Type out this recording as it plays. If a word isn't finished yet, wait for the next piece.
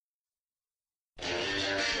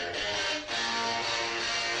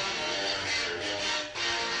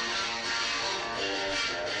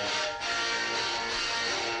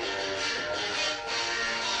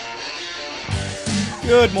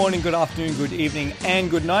Good morning, good afternoon, good evening,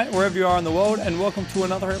 and good night, wherever you are in the world, and welcome to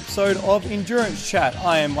another episode of Endurance Chat.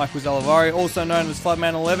 I am Michael Zalavari, also known as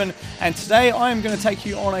Floodman11, and today I am going to take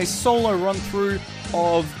you on a solo run-through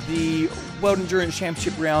of the World Endurance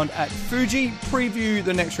Championship round at Fuji, preview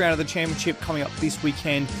the next round of the championship coming up this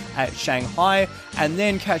weekend at Shanghai, and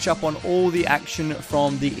then catch up on all the action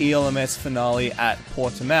from the ELMS finale at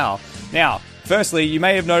Portimao. Now, firstly, you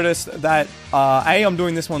may have noticed that A, I'm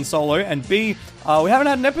doing this one solo, and B, we haven't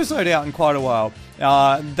had an episode out in quite a while.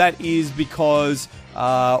 That is because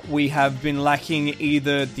we have been lacking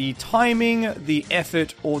either the timing, the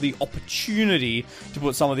effort, or the opportunity to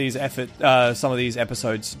put some of these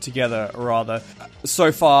episodes together, rather.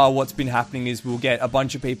 So far, what's been happening is we'll get a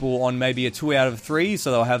bunch of people on maybe a 2 out of 3, so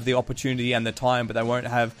they'll have the opportunity and the time, but they won't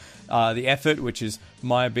have the effort, which is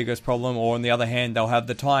my biggest problem. Or on the other hand, they'll have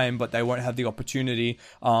the time, but they won't have the opportunity,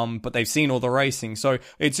 but they've seen all the racing. So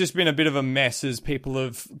it's just been a bit of a mess as people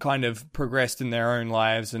have kind of progressed in their own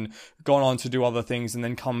lives and gone on to do other things and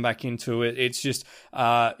then come back into it. It's just, we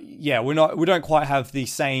don't quite have the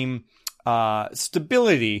same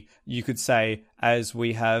stability, you could say, as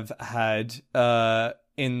we have had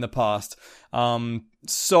in the past.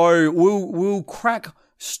 So we'll crack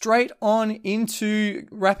straight on into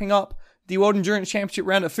wrapping up the World Endurance Championship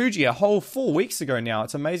round at Fuji a whole 4 weeks ago now.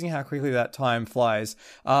 It's amazing how quickly that time flies.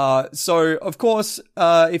 So, of course,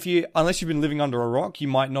 unless you've been living under a rock, you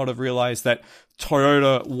might not have realized that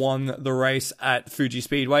Toyota won the race at Fuji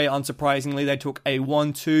Speedway. Unsurprisingly, they took a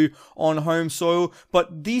 1-2 on home soil.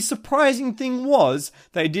 But the surprising thing was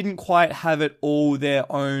they didn't quite have it all their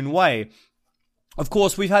own way. Of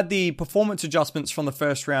course, we've had the performance adjustments from the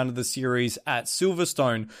first round of the series at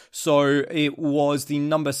Silverstone. So it was the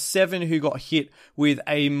number 7 who got hit with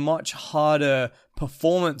a much harder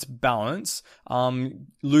performance balance,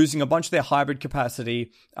 losing a bunch of their hybrid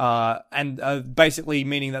capacity, and basically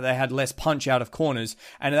meaning that they had less punch out of corners.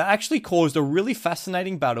 And it actually caused a really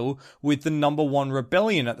fascinating battle with the number 1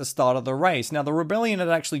 Rebellion at the start of the race. Now, the Rebellion had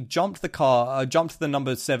actually jumped the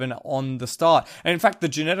number 7 on the start. And in fact, the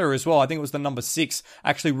Ginetta as well, I think it was the number 6,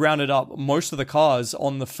 actually rounded up most of the cars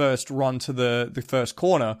on the first run to the first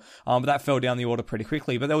corner. But that fell down the order pretty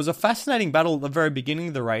quickly. But there was a fascinating battle at the very beginning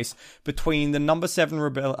of the race between the number 7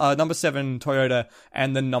 Toyota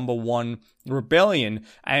and the number 1 Rebellion,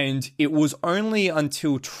 and it was only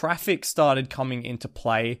until traffic started coming into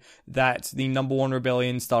play that the number 1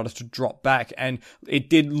 Rebellion started to drop back, and it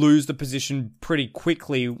did lose the position pretty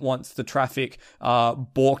quickly once the traffic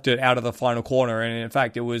balked it out of the final corner. And in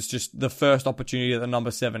fact, it was just the first opportunity that the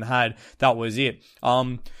number 7 had. That was it.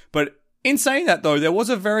 But in saying that, though, there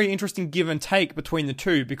was a very interesting give and take between the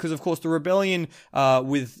two, because, of course, the Rebellion,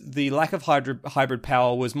 with the lack of hybrid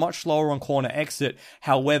power, was much slower on corner exit.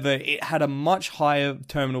 However, it had a much higher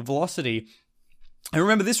terminal velocity. And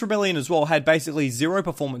remember, this Rebellion as well had basically 0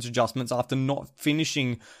 performance adjustments after not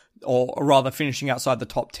finishing, or rather finishing outside the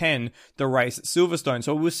top 10, the race at Silverstone.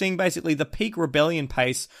 So we're seeing basically the peak Rebellion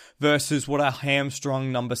pace versus what a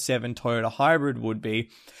hamstrung number 7 Toyota hybrid would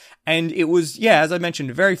be. And it was, as I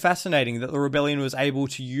mentioned, very fascinating that the Rebellion was able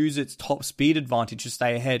to use its top speed advantage to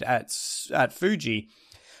stay ahead at Fuji.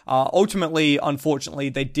 Ultimately, unfortunately,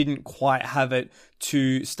 they didn't quite have it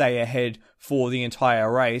to stay ahead for the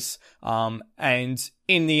entire race. And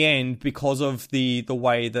in the end, because of the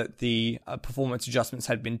way that the performance adjustments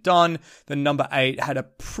had been done, the number 8 had a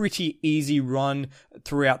pretty easy run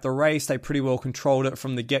throughout the race. They pretty well controlled it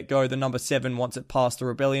from the get-go. The number 7, once it passed the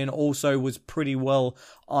Rebellion, also was pretty well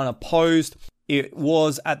unopposed. It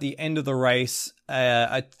was, at the end of the race,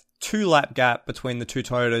 a 2-lap gap between the two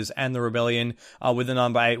Toyotas and the Rebellion, with the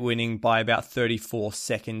number 8 winning by about 34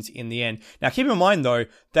 seconds in the end. Now, keep in mind, though,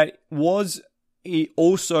 that was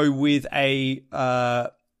also with a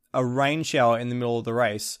rain shower in the middle of the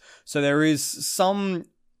race. So there is some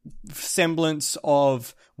semblance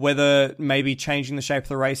of whether maybe changing the shape of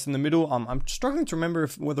the race in the middle. I'm struggling to remember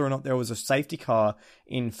whether or not there was a safety car,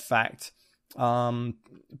 in fact.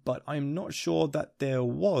 But I'm not sure that there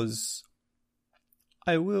was.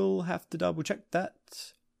 I will have to double check that.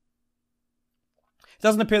 It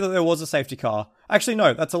doesn't appear that there was a safety car. Actually,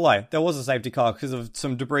 no, that's a lie. There was a safety car because of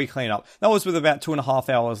some debris cleanup. That was with about 2.5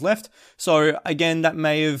 hours left. So again, that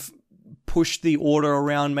may have pushed the order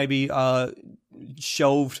around, maybe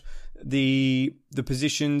shelved the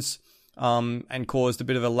positions, and caused a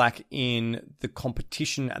bit of a lack in the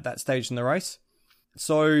competition at that stage in the race.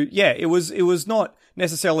 So it was not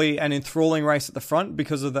necessarily an enthralling race at the front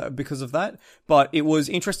because of that, but it was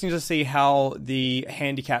interesting to see how the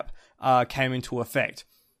handicap came into effect.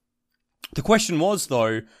 The question was,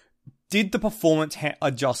 though, did the performance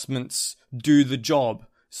adjustments do the job?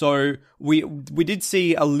 So we did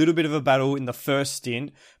see a little bit of a battle in the first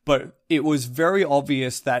stint, but it was very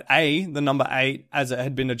obvious that A, the number 8, as it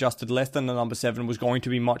had been adjusted less than the number 7, was going to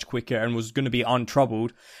be much quicker and was going to be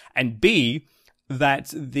untroubled, and B,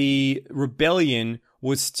 that the Rebellion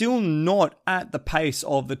was still not at the pace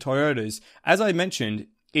of the Toyotas. As I mentioned,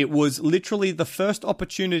 it was literally the first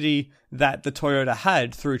opportunity that the Toyota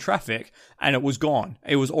had through traffic, and it was gone.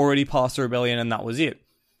 It was already past the Rebellion, and that was it.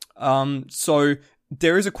 So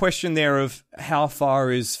there is a question there of how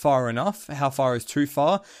far is far enough, how far is too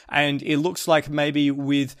far, and it looks like maybe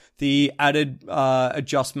with the added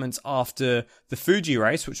adjustments after the Fuji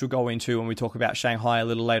race, which we'll go into when we talk about Shanghai a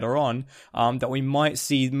little later on, that we might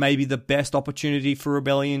see maybe the best opportunity for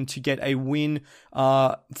Rebellion to get a win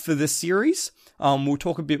for the series. We'll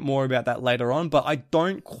talk a bit more about that later on, but I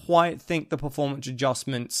don't quite think the performance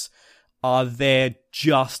adjustments are there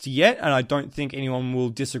just yet, and I don't think anyone will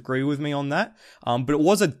disagree with me on that. But it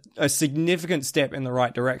was a significant step in the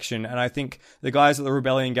right direction, and I think the guys at the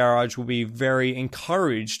Rebellion Garage will be very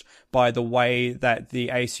encouraged by the way that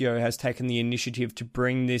the ACO has taken the initiative to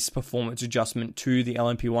bring this performance adjustment to the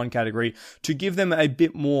LMP1 category to give them a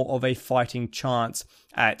bit more of a fighting chance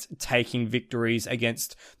at taking victories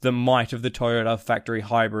against the might of the Toyota factory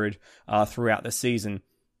hybrid throughout the season.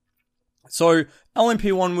 So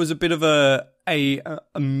LMP1 was a bit of a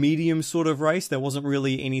medium sort of race. There wasn't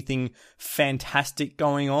really anything fantastic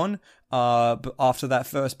going on after that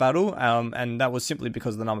first battle, and that was simply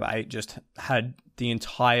because the number 8 just had the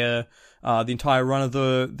entire run of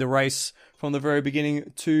the race from the very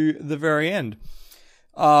beginning to the very end.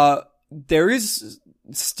 There is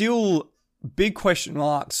still big question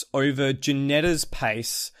marks over Ginetta's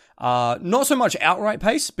pace. Not so much outright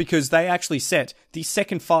pace, because they actually set the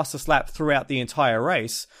second fastest lap throughout the entire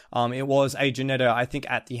race. It was a Ginetta, I think,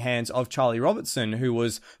 at the hands of Charlie Robertson, who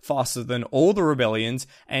was faster than all the Rebellions,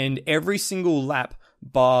 and every single lap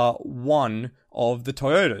bar one of the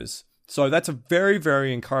Toyotas. So that's a very,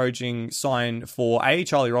 very encouraging sign for A,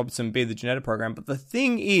 Charlie Robertson, B, the Ginetta program. But the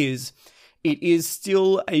thing is, it is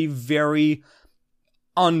still a very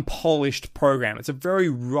unpolished program. It's a very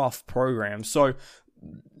rough program. So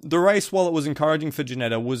the race, while it was encouraging for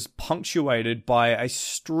Ginetta, was punctuated by a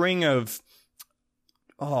string of,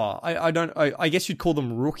 I guess you'd call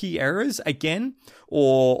them rookie errors again,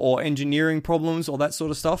 or engineering problems, or that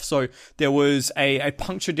sort of stuff. So there was a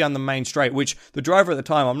puncture down the main straight, which the driver at the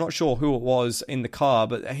time, I'm not sure who it was in the car,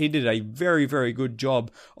 but he did a very, very good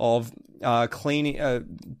job of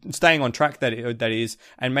cleaning, staying on track, that is,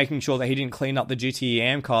 and making sure that he didn't clean up the GTE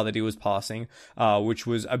AM car that he was passing, which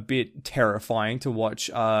was a bit terrifying to watch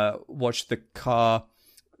the car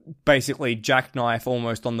basically jackknife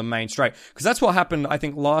almost on the main straight, because that's what happened, I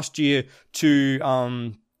think, last year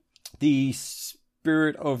to the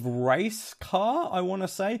Spirit of Race car, I want to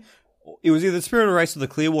say. It was either the Spirit of Race or the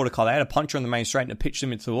Clearwater car. They had a puncture on the main straight and it pitched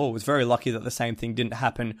them into the wall. It was very lucky that the same thing didn't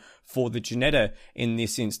happen for the Ginetta in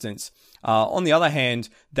this instance. On the other hand,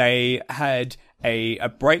 they had a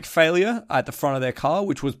brake failure at the front of their car,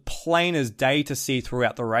 which was plain as day to see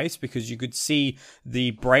throughout the race, because you could see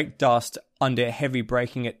the brake dust under heavy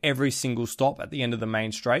braking at every single stop at the end of the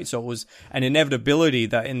main straight. So it was an inevitability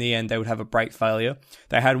that in the end they would have a brake failure.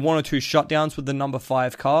 They had one or two shutdowns with the number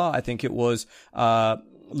 5 car. I think it was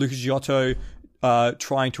Lucas Giotto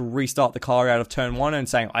trying to restart the car out of turn 1 and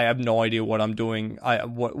saying, I have no idea what I'm doing.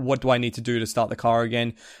 What do I need to do to start the car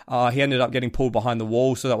again? He ended up getting pulled behind the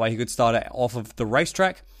wall so that way he could start it off of the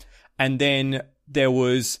racetrack. And then there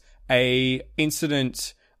was an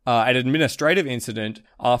administrative incident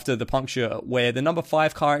after the puncture where the number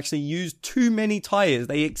 5 car actually used too many tires.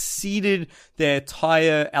 They exceeded their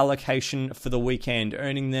tire allocation for the weekend,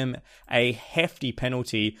 earning them a hefty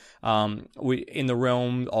penalty in the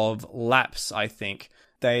realm of laps, I think.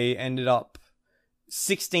 They ended up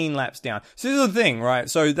 16 laps down. So this is the thing, right?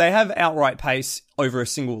 So they have outright pace over a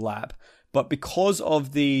single lap, but because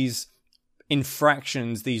of these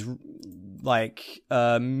infractions, these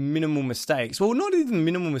minimal mistakes. Well, not even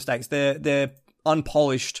minimal mistakes. They're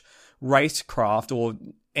unpolished racecraft or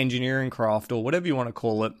engineering craft or whatever you want to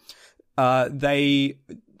call it. They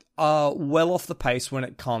are well off the pace when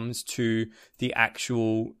it comes to the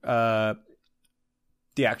actual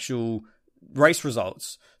race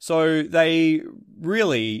results. So they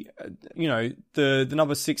really, the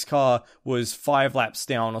number 6 car was 5 laps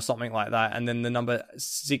down or something like that, and then the number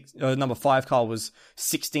 5 car was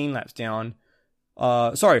 16 laps down.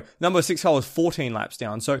 Number 6 car was 14 laps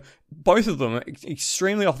down. So both of them are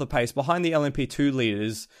extremely off the pace, behind the LMP2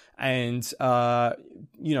 leaders, and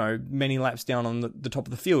many laps down on the top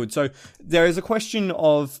of the field. So there is a question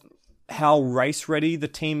of how race ready the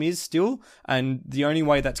team is still, and the only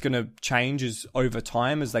way that's going to change is over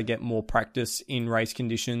time as they get more practice in race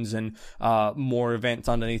conditions and more events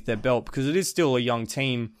underneath their belt, because it is still a young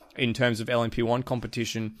team in terms of LMP1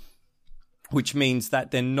 competition, which means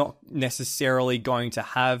that they're not necessarily going to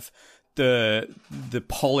have the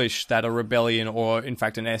polish that a Rebellion or in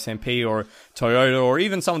fact an SMP or Toyota or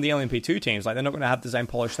even some of the LMP2 teams, like they're not going to have the same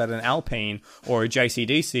polish that an Alpine or a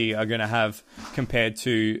JCDC are going to have compared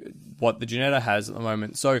to what the Ginetta has at the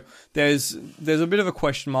moment. So there's a bit of a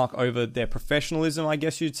question mark over their professionalism, I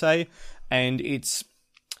guess you'd say, and it's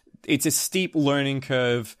a steep learning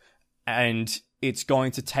curve, and it's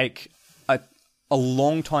going to take a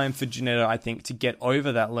long time for Ginetta, I think, to get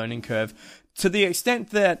over that learning curve, to the extent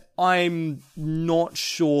that I'm not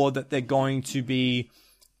sure that they're going to be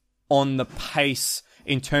on the pace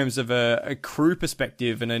in terms of a crew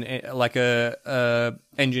perspective and a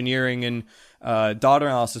engineering and data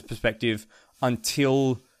analysis perspective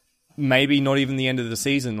until maybe not even the end of the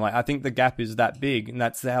season. Like, I think the gap is that big, and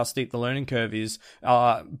that's how steep the learning curve is.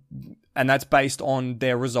 And that's based on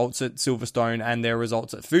their results at Silverstone and their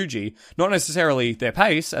results at Fuji. Not necessarily their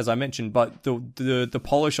pace, as I mentioned, but the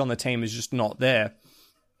polish on the team is just not there.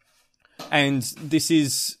 And this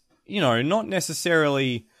is, not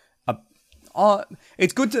necessarily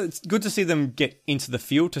it's good to see them get into the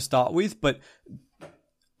field to start with, but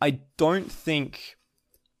I don't think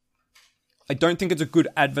it's a good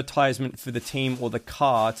advertisement for the team or the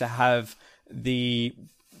car to have the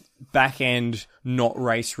back end not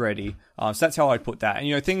race ready. So that's how I'd put that.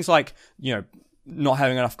 And, things like, not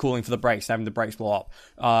having enough cooling for the brakes, having the brakes blow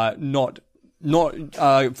up, not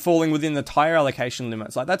falling within the tire allocation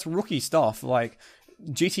limits. Like, that's rookie stuff. Like,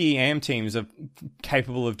 GT teams are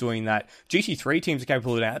capable of doing that. GT3 teams are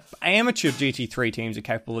capable of doing that. Amateur GT3 teams are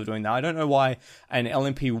capable of doing that. I don't know why an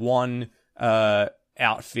LMP1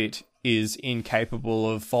 outfit is incapable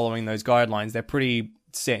of following those guidelines. They're pretty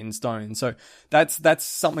set in stone. So that's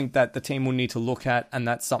something that the team will need to look at, and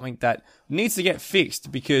that's something that needs to get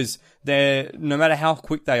fixed, because no matter how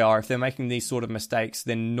quick they are, if they're making these sort of mistakes,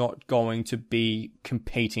 they're not going to be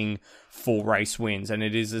competing for race wins, and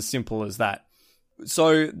it is as simple as that.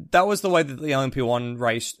 So that was the way that the LMP1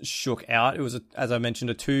 race shook out. It was, as I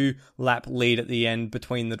mentioned, a 2-lap lead at the end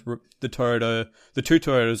between the two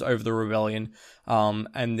Toyotas over the Rebellion,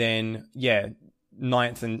 and then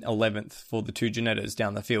 9th and 11th for the two Ginettas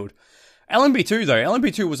down the field.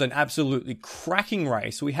 LMP2 was an absolutely cracking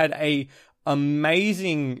race. We had a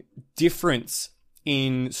amazing difference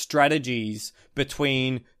in strategies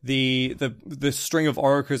between the string of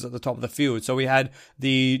Oricas at the top of the field. So we had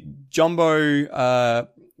the Jumbo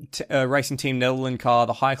Racing Team Netherlands car,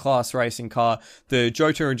 the High Class Racing car, the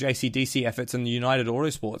Jota and JCDC efforts, and the United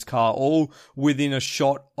Autosports car, all within a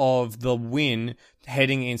shot of the win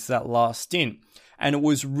heading into that last stint. And it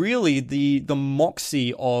was really the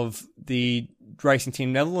moxie of the Racing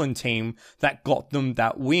Team Netherlands team that got them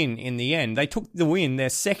that win in the end. They took the win, their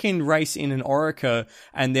second race in an Orica,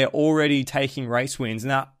 and they're already taking race wins.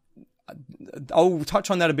 Now, I'll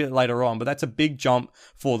touch on that a bit later on, but that's a big jump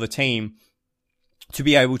for the team to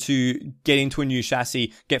be able to get into a new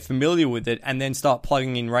chassis, get familiar with it, and then start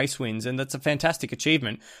plugging in race wins. And that's a fantastic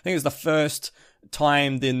achievement. I think it was the first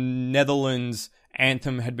time the Netherlands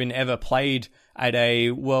anthem had been ever played at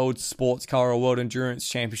a World Sports Car or World Endurance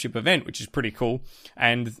Championship event, which is pretty cool.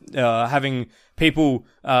 And having people,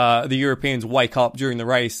 the Europeans, wake up during the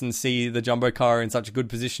race and see the Jumbo car in such a good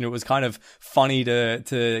position, it was kind of funny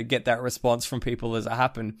to get that response from people as it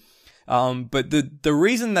happened. But the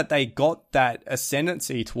reason that they got that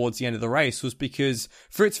ascendancy towards the end of the race was because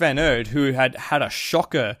Fritz van Aert, who had a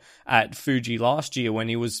shocker at Fuji last year when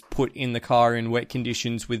he was put in the car in wet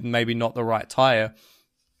conditions with maybe not the right tyre,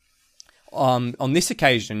 on this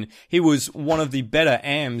occasion, he was one of the better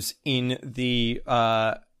AMs in the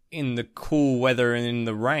cool weather and in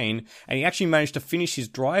the rain, and he actually managed to finish his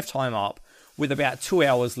drive time up with about 2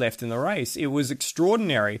 hours left in the race. It was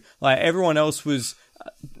extraordinary. Like, everyone else was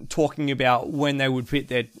talking about when they would put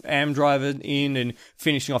their AM driver in and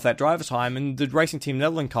finishing off that driver time, and the Racing Team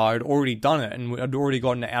Netherlands car had already done it and had already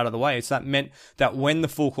gotten it out of the way. So that meant that when the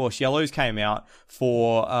full course yellows came out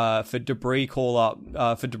for debris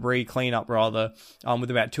cleanup rather,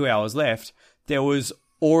 with about 2 hours left, there was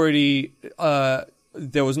already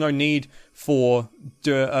there was no need for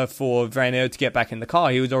Van Aert to get back in the car.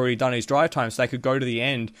 He was already done his drive time, so they could go to the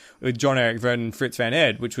end with John Eric Verden and Fritz van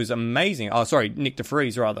Aert, which was amazing. Oh, sorry, Nick de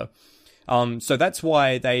Vries, rather. So that's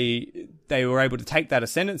why they were able to take that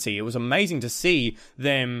ascendancy. It was amazing to see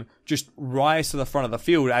them just rise to the front of the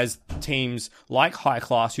field as teams like High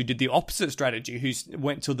Class, who did the opposite strategy, who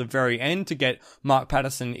went till the very end to get Mark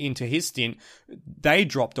Patterson into his stint, they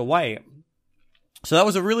dropped away. So that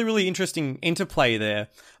was a really, really interesting interplay there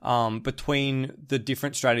between the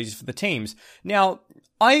different strategies for the teams. Now,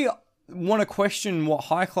 I want to question what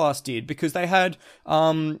High Class did, because they had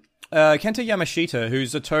Kenta Yamashita,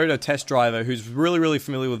 who's a Toyota test driver, who's really, really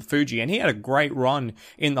familiar with Fuji, and he had a great run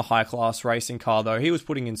in the High Class racing car, though. He was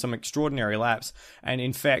putting in some extraordinary laps, and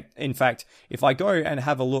in fact, if I go and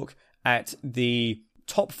have a look at the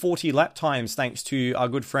top 40 lap times, thanks to our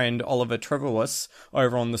good friend Oliver Trevorless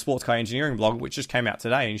over on the Sports Car Engineering blog, which just came out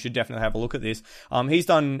today, and you should definitely have a look at this. He's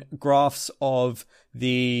done graphs of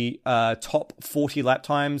the top 40 lap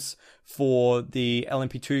times for the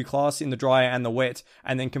LMP2 class in the dry and the wet,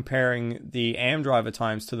 and then comparing the AM driver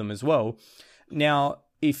times to them as well. Now,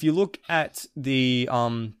 if you look at the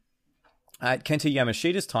at Kenta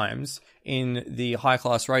Yamashita's times in the High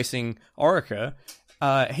Class Racing Oreca,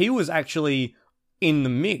 he was actually in the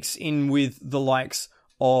mix, in with the likes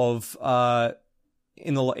of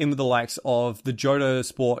in with the likes of the Jota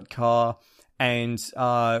Sport car and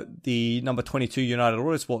the number 22 United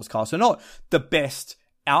Autosports car. So not the best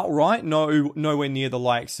outright, nowhere near the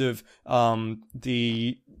likes of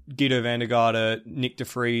the Guido van der Garde, Nick de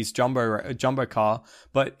Vries jumbo car,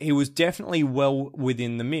 but he was definitely well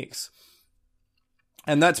within the mix.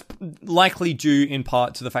 And that's likely due in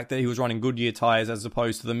part to the fact that he was running Goodyear tyres as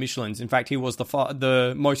opposed to the Michelins. In fact, he was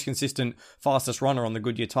the most consistent, fastest runner on the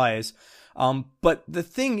Goodyear tyres. But the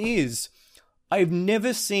thing is, I've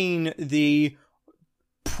never seen the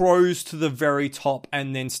pros to the very top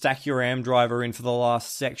and then stack your AM driver in for the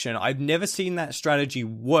last section. I've never seen that strategy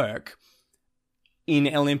work in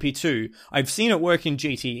LMP2. I've seen it work in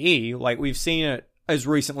GTE, like we've seen it as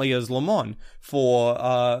recently as Le Mans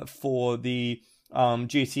for the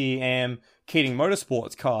GT AM Keating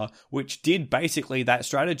Motorsports car, which did basically that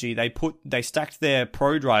strategy. They stacked their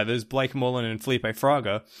pro drivers, Blake Mullen and Felipe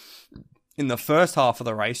Fraga, in the first half of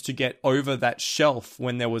the race to get over that shelf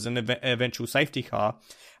when there was an eventual safety car,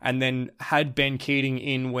 and then had Ben Keating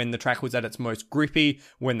in when the track was at its most grippy,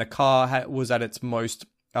 when the car was at its most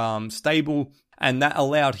stable, and that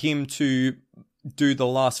allowed him to do the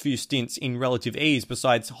last few stints in relative ease,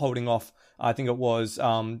 besides holding off, I think it was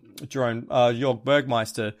Jörg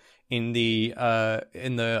Bergmeister in the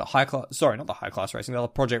high class, sorry, not the high class racing, the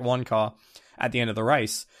Project One car at the end of the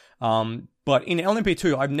race. But in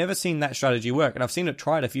LMP2, I've never seen that strategy work, and I've seen it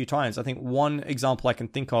tried a few times. I think one example I can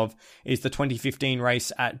think of is the 2015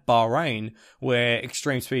 race at Bahrain, where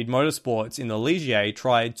Extreme Speed Motorsports in the Ligier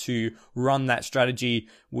tried to run that strategy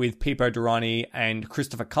with Pipo Derani and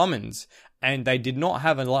Christopher Cummins, and they did not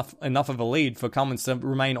have enough of a lead for Cummins to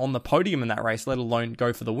remain on the podium in that race, let alone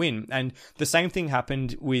go for the win. And the same thing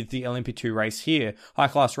happened with the LMP2 race here. High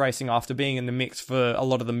Class Racing, after being in the mix for a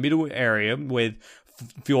lot of the middle area with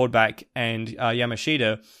Fjordbach and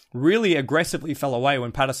Yamashita, really aggressively fell away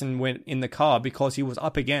when Patterson went in the car because he was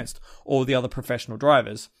up against all the other professional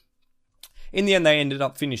drivers. In the end, they ended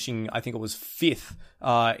up finishing, I think it was 5th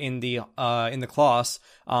in the class,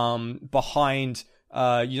 behind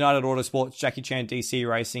United Autosports, Jackie Chan DC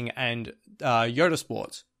Racing, and Yoda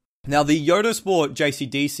Sports. Now, the Yoda Sport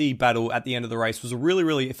JCDC battle at the end of the race was a really,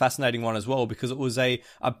 really fascinating one as well, because it was a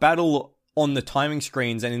battle on the timing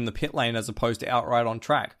screens and in the pit lane as opposed to outright on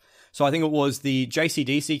track. So I think it was the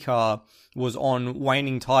JCDC car was on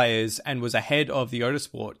waning tyres and was ahead of the Yoda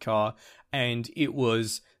Sport car, and it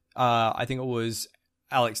was, I think it was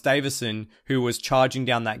Alex Davison who was charging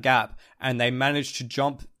down that gap, and they managed to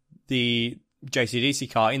jump the JCDC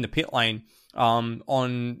car in the pit lane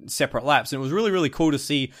on separate laps, and it was really, really cool to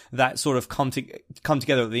see that sort of come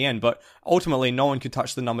together at the end. But ultimately, no one could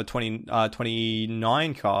touch the number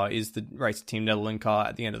 29 car, is the Racing Team Netherlands car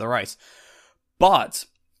at the end of the race. But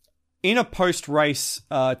in a post-race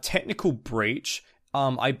technical breach,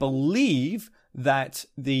 I believe that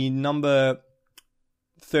the number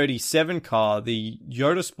 37 car, the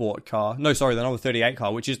Yoda Sport car, the number 38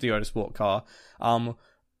 car, which is the Yoda Sport car,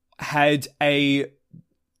 had a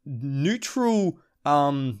neutral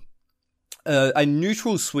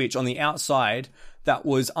switch on the outside that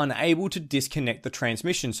was unable to disconnect the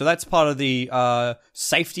transmission. So that's part of the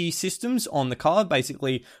safety systems on the car.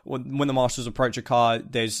 Basically, when the marshals approach a car,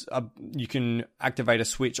 you can activate a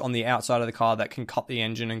switch on the outside of the car that can cut the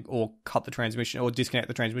engine or cut the transmission, or disconnect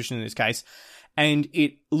the transmission in this case. And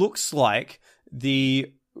it looks like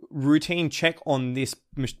the routine check on this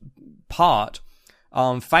part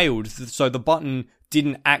failed. So the button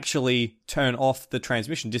didn't actually turn off the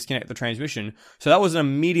transmission, disconnect the transmission. So that was an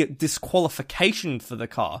immediate disqualification for the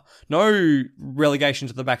car. No relegation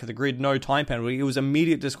to the back of the grid, no time penalty. It was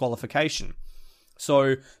immediate disqualification.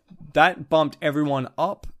 So that bumped everyone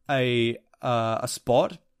up a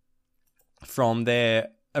spot from their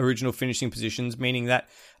original finishing positions, meaning that,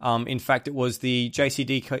 in fact, it was the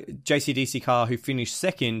JCDC car who finished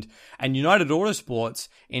second and United Autosports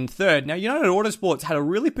in third. Now, United Autosports had a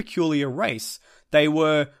really peculiar race. They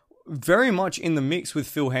were very much in the mix with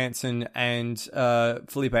Phil Hansen and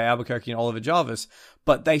Felipe Albuquerque and Oliver Jarvis,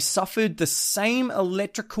 but they suffered the same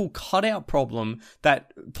electrical cutout problem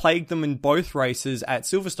that plagued them in both races at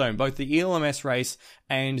Silverstone, both the ELMS race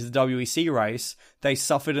and the WEC race. They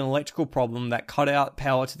suffered an electrical problem that cut out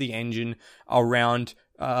power to the engine around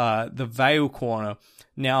the Vale corner.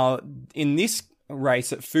 Now, in this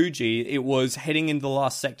race at Fuji, it was heading into the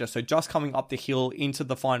last sector, so just coming up the hill into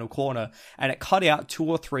the final corner, and it cut out 2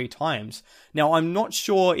 or 3 times. Now, I'm not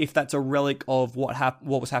sure if that's a relic of what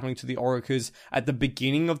was happening to the Orecas at the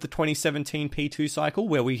beginning of the 2017 P2 cycle,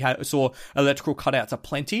 where we saw electrical cutouts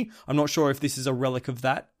aplenty. I'm not sure if this is a relic of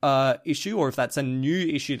that issue, or if that's a new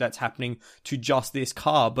issue that's happening to just this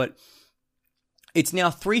car, but it's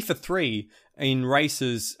now 3 for 3 in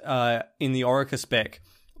races in the Oreca spec,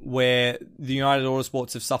 where the United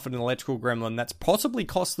Autosports have suffered an electrical gremlin that's possibly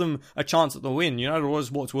cost them a chance at the win. United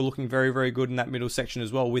Autosports were looking very, very good in that middle section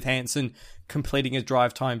as well, with Hansen completing his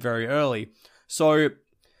drive time very early. So,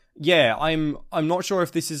 yeah, I'm not sure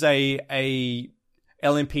if this is a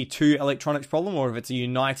LMP2 electronics problem or if it's a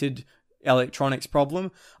United electronics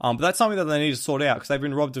problem, but that's something that they need to sort out, because they've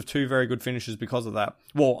been robbed of 2 very good finishes because of that.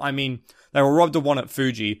 Well, I mean, they were robbed of one at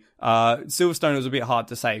Fuji. Silverstone was a bit hard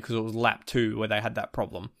to say because it was lap 2 where they had that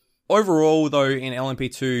problem. Overall, though, in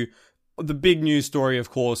LMP2, the big news story,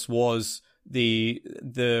 of course, was the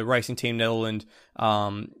Racing Team Netherlands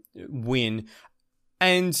win.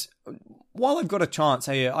 And while I've got a chance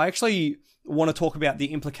here, I actually want to talk about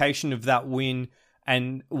the implication of that win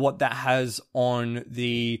and what that has on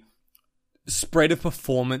the spread of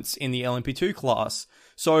performance in the LMP2 class.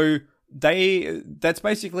 So that's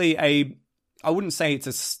basically I wouldn't say it's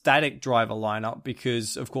a static driver lineup,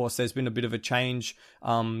 because of course there's been a bit of a change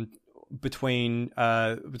between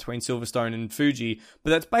Silverstone and Fuji, but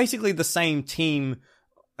that's basically the same team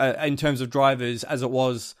in terms of drivers as it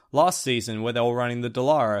was last season, where they were running the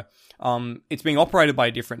Dallara. It's being operated by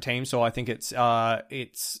a different team, so I think it's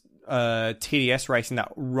TDS Racing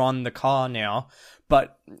that run the car now.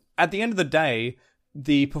 But at the end of the day,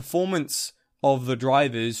 the performance of the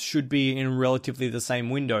drivers should be in relatively the same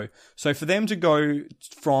window. So for them to go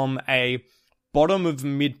from a bottom of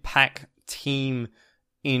mid-pack team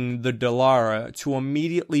in the Dallara to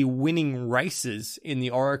immediately winning races in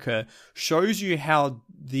the Oreca shows you how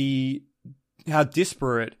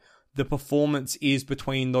disparate the performance is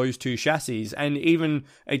between those two chassis. And even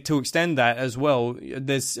to extend that as well,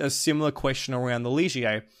 there's a similar question around the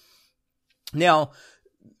Ligier. Now,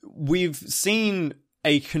 we've seen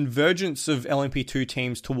a convergence of LMP2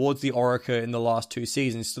 teams towards the Oreca in the last 2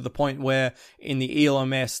 seasons, to the point where in the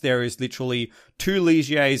ELMS there is literally 2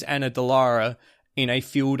 Ligiers and a Dallara in a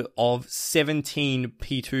field of 17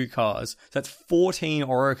 P2 cars. So that's 14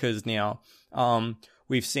 Orecas now.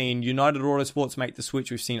 We've seen United Autosports make the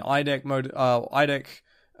switch. We've seen IDEC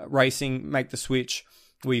Racing make the switch.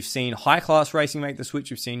 We've seen High Class Racing make the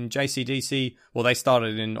switch. We've seen JCDC, well, they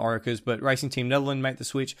started in Orecas, but Racing Team Netherlands make the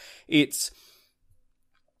switch. It's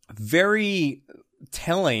very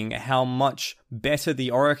telling how much better the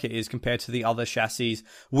Oreca is compared to the other chassis,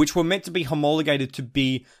 which were meant to be homologated to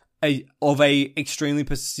be of a extremely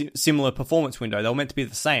similar performance window. They were meant to be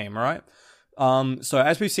the same, right? So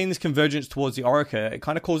as we've seen this convergence towards the Oreca, it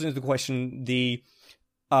kind of calls into question the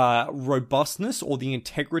robustness or the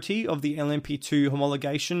integrity of the LMP2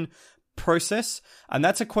 homologation process. And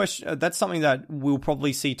that's a question, that's something that we'll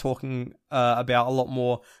probably see talking about a lot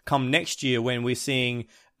more come next year, when we're seeing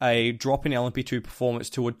a drop in LMP2 performance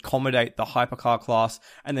to accommodate the hypercar class,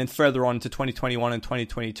 and then further on to 2021 and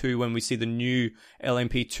 2022 when we see the new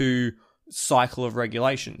LMP2 cycle of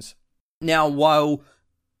regulations. Now, while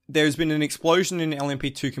there's been an explosion in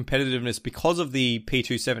LMP2 competitiveness because of the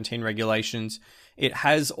P217 regulations, it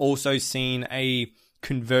has also seen a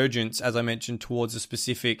convergence, as I mentioned, towards a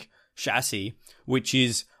specific chassis, which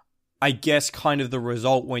is, I guess, kind of the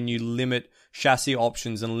result when you limit chassis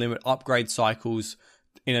options and limit upgrade cycles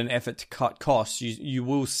in an effort to cut costs. You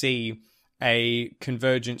will see a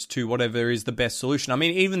convergence to whatever is the best solution. I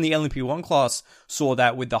mean, even the LMP1 class saw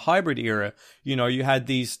that with the hybrid era. You know, you had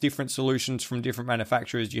these different solutions from different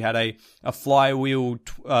manufacturers. You had a flywheel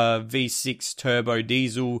V6 turbo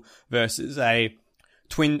diesel versus a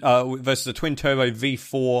versus a twin turbo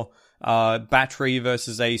V4 battery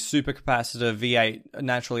versus a supercapacitor V8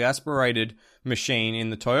 naturally aspirated machine in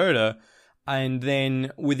the Toyota. And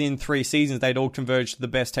then within 3 seasons, they'd all converged to the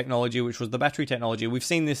best technology, which was the battery technology. We've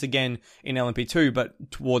seen this again in LMP2,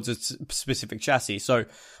 but towards a specific chassis. So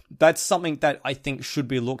that's something that I think should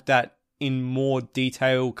be looked at in more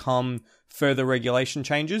detail come further regulation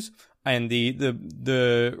changes and the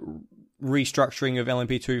restructuring of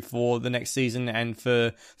LMP2 for the next season and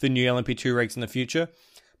for the new LMP2 regs in the future.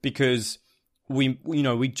 Because we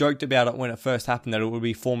joked about it when it first happened that it would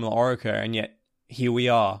be Formula Oreca, and yet here we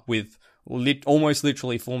are with almost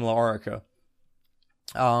literally Formula Oreca.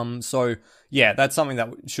 So yeah, that's something that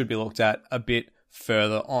should be looked at a bit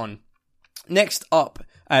further on. Next up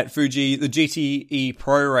at Fuji, the GTE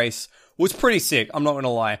Pro race was pretty sick. I'm not going to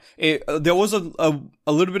lie. There was a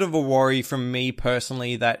little bit of a worry from me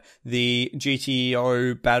personally that the GTE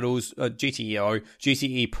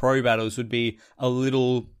Pro battles would be a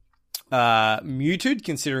little muted,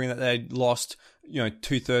 considering that they'd lost,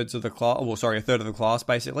 two-thirds of the class, a third of the class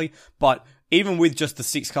basically. But even with just the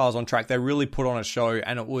 6 cars on track, they really put on a show,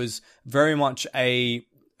 and it was very much a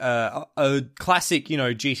classic,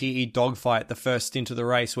 GTE dogfight, the first stint of the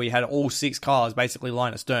race, where you had all 6 cars basically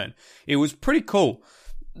line astern. It was pretty cool.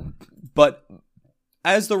 But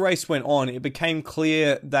as the race went on, it became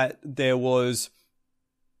clear that there was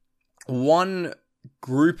one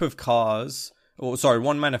manufacturer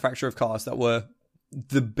of cars that were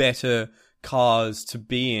the better cars to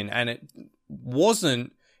be in, and it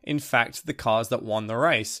wasn't, in fact, the cars that won the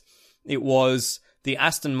race. It was the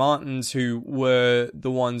Aston Martins who were the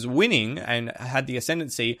ones winning and had the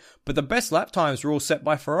ascendancy, but the best lap times were all set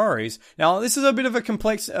by Ferraris. Now, this is a bit of a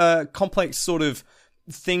complex sort of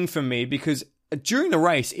thing for me, because during the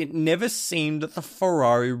race, it never seemed that the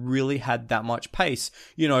Ferrari really had that much pace.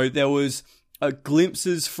 There was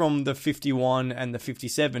glimpses from the 51 and the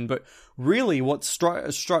 57, but really what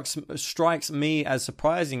strikes me as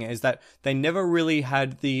surprising is that they never really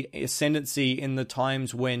had the ascendancy in the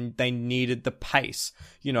times when they needed the pace.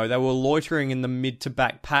 They were loitering in the mid to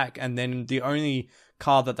back pack, and then the only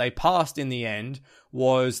car that they passed in the end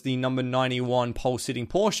was the number 91 pole-sitting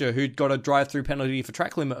Porsche, who'd got a drive-through penalty for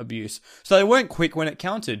track limit abuse. So they weren't quick when it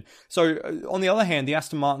counted. So on the other hand, the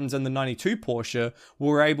Aston Martins and the 92 Porsche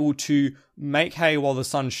were able to make hay while the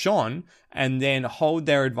sun shone and then hold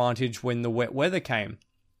their advantage when the wet weather came.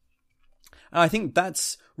 And I think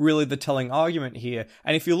that's really the telling argument here.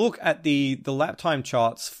 And if you look at the lap time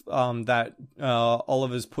charts that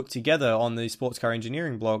Oliver's put together on the Sports Car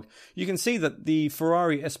Engineering blog, you can see that the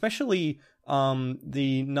Ferrari, especially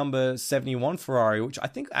the number 71 Ferrari, which I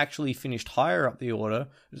think actually finished higher up the order.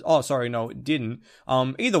 Oh, sorry, no, it didn't.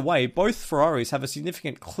 Either way, both Ferraris have a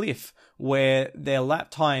significant cliff where their lap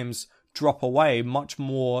times drop away much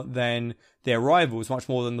more than their rivals, much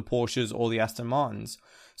more than the Porsches or the Aston Martins.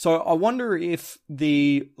 So I wonder if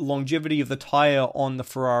the longevity of the tyre on the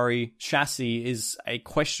Ferrari chassis is a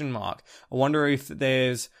question mark. I wonder if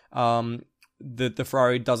there's the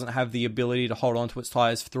Ferrari doesn't have the ability to hold on to its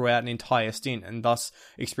tyres throughout an entire stint, and thus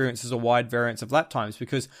experiences a wide variance of lap times,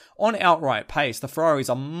 because on outright pace, the Ferraris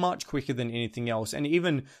are much quicker than anything else. And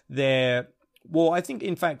even I think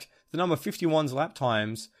in fact, the number 51's lap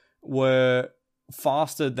times were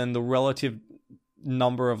faster than the relative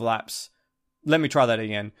number of laps. Let me try that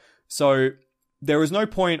again. So there was no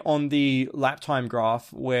point on the lap time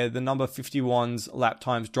graph where the number 51's lap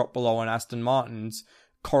times drop below an Aston Martin's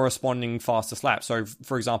corresponding fastest lap. So,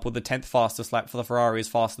 for example, the 10th fastest lap for the Ferrari is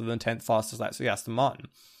faster than the 10th fastest lap for the Aston Martin.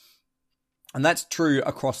 And that's true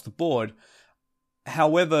across the board.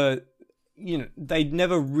 However, they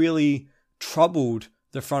never really troubled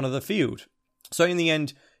the front of the field. So in the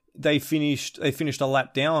end, they finished a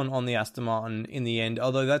lap down on the Aston Martin in the end,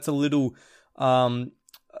 although that's a little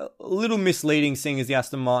misleading, seeing as the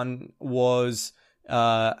Aston Martin was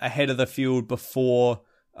ahead of the field before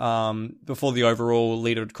the overall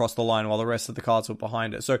leader had crossed the line, while the rest of the cars were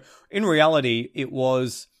behind it. So in reality, it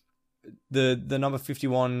was the number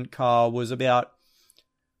 51 car was about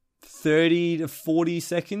 30 to 40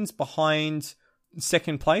 seconds behind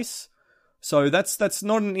second place. So that's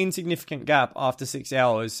not an insignificant gap after 6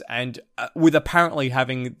 hours, and with apparently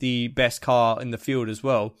having the best car in the field as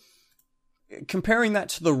well. Comparing that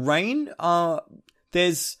to the rain,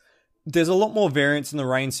 there's a lot more variance in the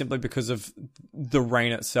rain simply because of the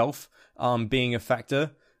rain itself being a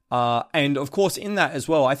factor. And of course, in that as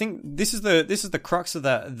well, I think this is the crux of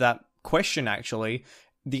that question. Actually,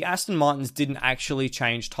 the Aston Martins didn't actually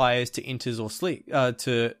change tires to inters or slick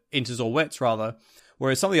to inters or wets rather,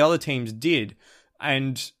 whereas some of the other teams did.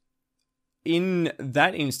 And in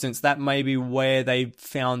that instance, that may be where they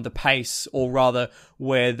found the pace, or rather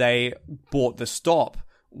where they bought the stop,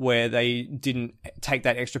 where they didn't take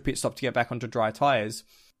that extra pit stop to get back onto dry tyres.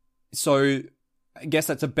 So I guess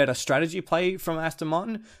that's a better strategy play from Aston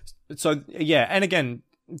Martin. So yeah, and again,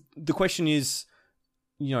 the question is,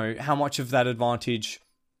 how much of that advantage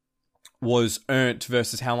was earned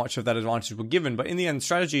versus how much of that advantage was given. But in the end,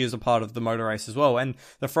 strategy is a part of the motor race as well. And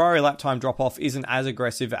the Ferrari lap time drop-off isn't as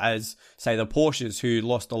aggressive as, say, the Porsches, who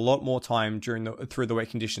lost a lot more time through the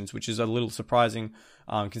wet conditions, which is a little surprising,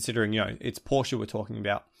 considering, it's Porsche we're talking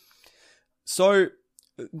about. So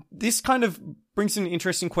this kind of brings an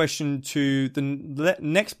interesting question to the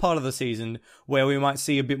next part of the season, where we might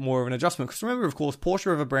see a bit more of an adjustment. Because remember, of course,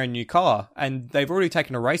 Porsche have a brand new car, and they've already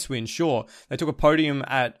taken a race win. Sure, they took a podium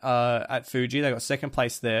at Fuji. They got second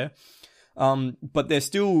place there, but they're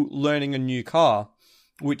still learning a new car,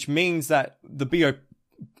 which means that the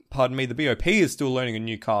BOP is still learning a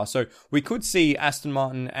new car. So we could see Aston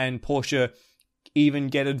Martin and Porsche even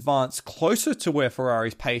get advanced closer to where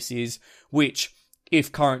Ferrari's pace is, which, if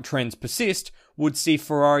current trends persist, would see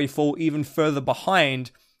Ferrari fall even further behind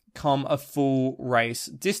come a full race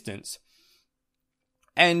distance.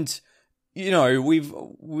 And,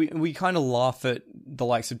 we kind of laugh at the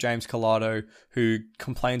likes of James Calado, who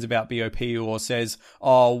complains about BOP or says,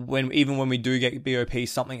 even when we do get BOP,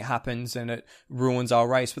 something happens and it ruins our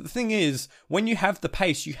race. But the thing is, when you have the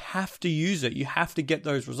pace, you have to use it. You have to get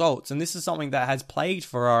those results. And this is something that has plagued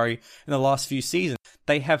Ferrari in the last few seasons.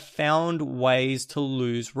 They have found ways to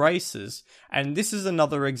lose races. And this is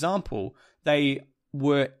another example. They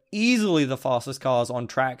were easily the fastest cars on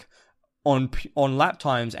track on lap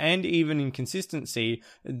times, and even in consistency.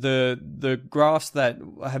 The graphs that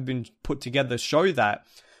have been put together show that,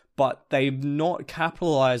 but they've not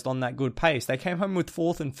capitalized on that good pace. They came home with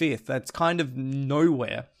 4th and 5th. That's kind of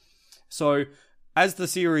nowhere. So as the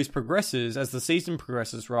series progresses, as the season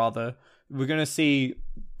progresses rather, we're going to see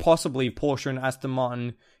possibly Porsche and Aston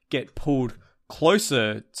Martin get pulled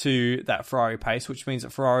closer to that Ferrari pace, which means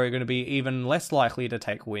that Ferrari are going to be even less likely to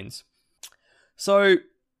take wins. So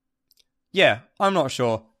yeah, I'm not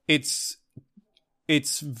sure. It's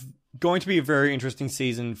going to be a very interesting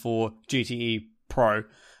season for GTE Pro,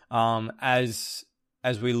 as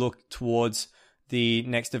we look towards the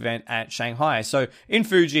next event at Shanghai. So in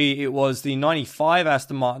Fuji, it was the 95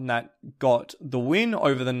 Aston Martin that got the win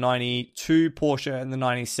over the 92 Porsche and the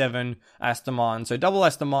 97 Aston Martin. So double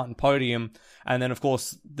Aston Martin podium. And then, of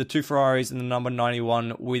course, the two Ferraris and the number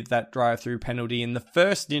 91 with that drive-through penalty in the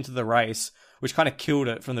first stint of the race, which kind of killed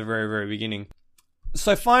it from the very, very beginning.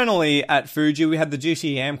 So finally, at Fuji, we had the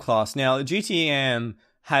GTE class. Now, the GTE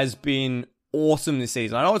has been awesome this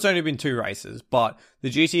season. I know it's only been 2 races, but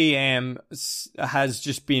the GTE has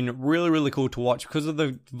just been really, really cool to watch because of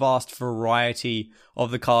the vast variety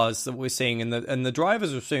of the cars that we're seeing and the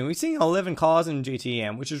drivers we're seeing. We're seeing 11 cars in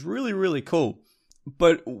GTE, which is really, really cool.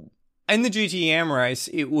 But in the GTE race,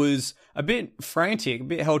 it was a bit frantic, a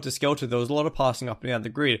bit helter-skelter. There was a lot of passing up and down the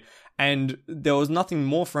grid. And there was nothing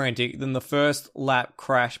more frantic than the first lap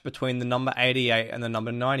crash between the number 88 and the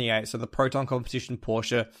number 98. So the Proton Competition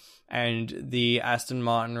Porsche and the Aston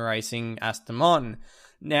Martin Racing Aston Martin.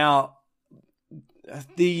 Now,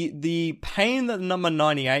 the pain that the number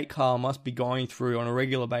 98 car must be going through on a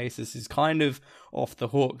regular basis is kind of off the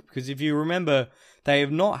hook. Because if you remember, they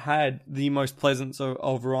have not had the most pleasant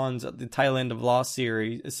of runs at the tail end of last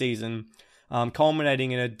season,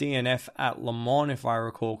 culminating in a DNF at Le Mans, if I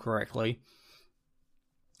recall correctly.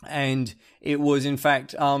 And it was, in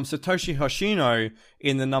fact, Satoshi Hoshino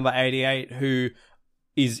in the number 88 who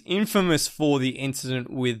is infamous for the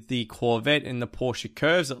incident with the Corvette in the Porsche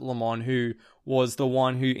curves at Le Mans, who was the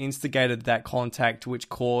one who instigated that contact which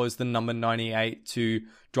caused the number 98 to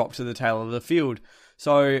drop to the tail of the field.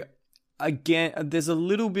 So, again, there's a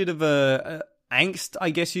little bit of a angst, I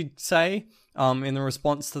guess you'd say, in the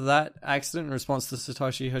response to that accident, in response to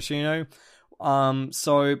Satoshi Hoshino.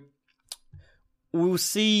 So we'll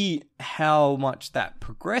see how much that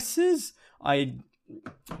progresses.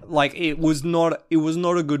 It was not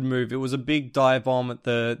a good move. It was a big dive bomb at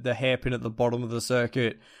the hairpin at the bottom of the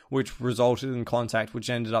circuit, which resulted in contact, which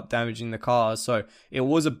ended up damaging the cars. So it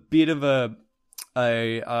was a bit of a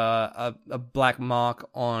black mark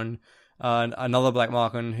on another black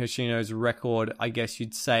mark on Hoshino's record, I guess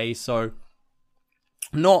you'd say. So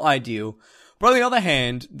not ideal. But on the other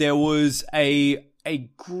hand, there was a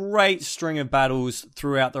great string of battles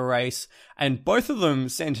throughout the race, and both of them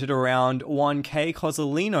centered around one Kei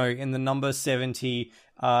Cozolino in the number 70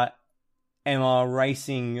 MR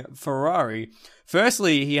Racing Ferrari.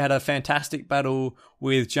 Firstly, he had a fantastic battle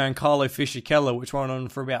with Giancarlo Fisichella, which went on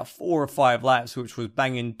for about 4 or 5 laps, which was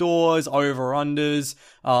banging doors, over-unders,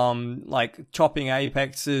 like chopping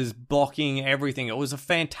apexes, blocking everything. It was a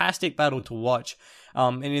fantastic battle to watch.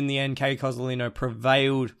 And in the end, Kei Cozolino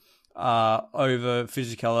prevailed over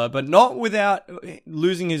Fisichella, but not without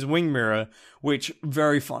losing his wing mirror, which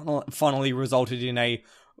very funnily resulted in a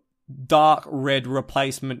dark red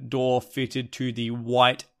replacement door fitted to the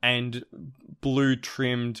white and blue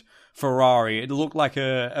trimmed Ferrari. It looked like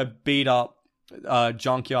a beat up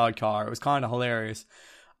junkyard car. It was kind of hilarious.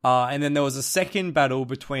 And then there was a second battle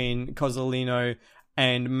between Cozolino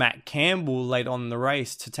and Matt Campbell late on in the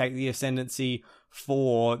race to take the ascendancy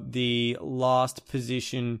for the last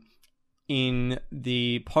position in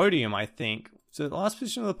the podium, I think. So the last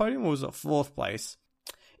position of the podium, or was it 4th place?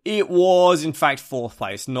 It was, in fact, 4th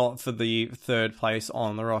place, not for the 3rd place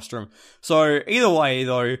on the rostrum. So, either way,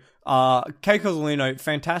 though, Kei Cozolino,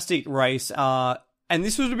 fantastic race. And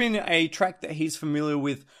this would have been a track that he's familiar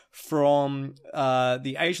with from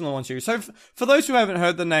the Asian Le Mans series. So, for those who haven't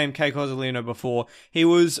heard the name Kei Cozolino before, he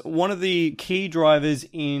was one of the key drivers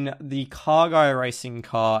in the Car Guy racing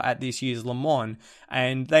car at this year's Le Mans.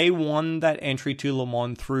 And they won that entry to Le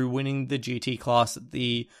Mans through winning the GT class at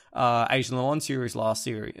the Asian Le Mans series last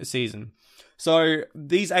season. So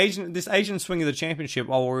this Asian swing of the championship,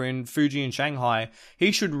 while we're in Fuji and Shanghai,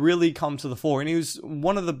 he should really come to the fore. And he was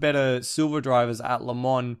one of the better silver drivers at Le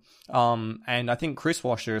Mans. And I think Chris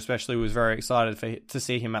Washer especially was very excited to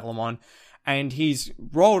see him at Le Mans. And he's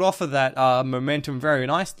rolled off of that momentum very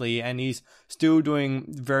nicely, and he's still doing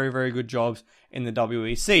very, very good jobs in the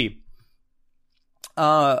WEC.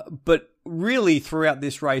 But really, throughout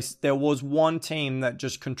this race, there was one team that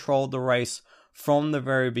just controlled the race from the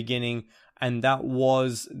very beginning, and that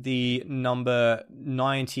was the number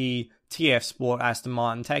 90 TF Sport Aston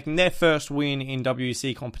Martin, taking their first win in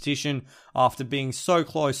WEC competition after being so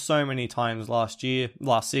close so many times last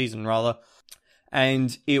season.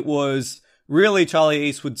 And it was really Charlie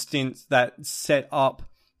Eastwood's stint that set up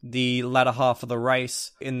the latter half of the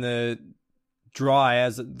race in the dry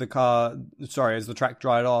as the track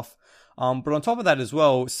dried off. But on top of that as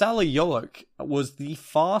well, Sally Yolok was the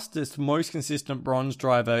fastest, most consistent bronze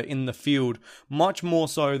driver in the field, much more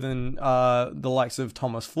so than the likes of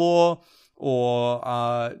Thomas Floor or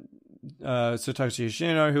Satoshi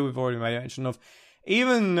Hoshino, who we've already made mention of.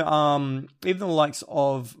 Even the likes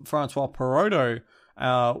of Francois Perotto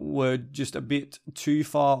were just a bit too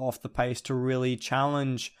far off the pace to really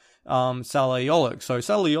challenge Sally Yolok. So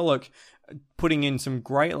Sally Yolok putting in some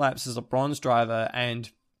great laps as a bronze driver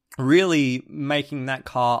and really making that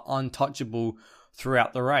car untouchable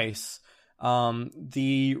throughout the race.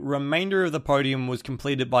 The remainder of the podium was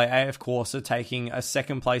completed by AF Corsa taking a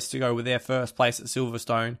second place to go with their first place at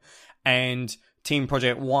Silverstone, and Team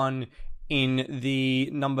Project One in the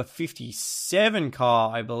number 57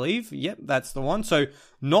 car, I believe. Yep, that's the one. So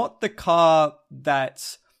not the car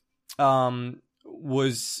that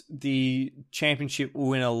was the championship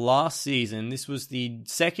winner last season. This was the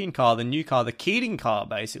second car, the new car, the Keating car,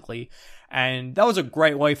 basically. And that was a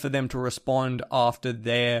great way for them to respond after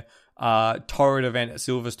their torrid event at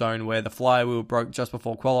Silverstone, where the flywheel broke just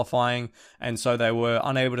before qualifying, and so they were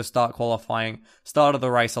unable to start qualifying, started the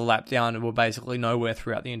race a lap down, and were basically nowhere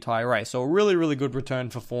throughout the entire race. So a really, really good return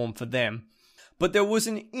for form for them. But there was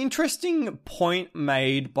an interesting point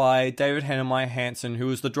made by David Hennemeyer Hansen, who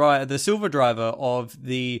was the silver driver of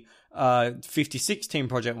the 56 Team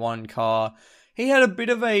Project One car. He had a bit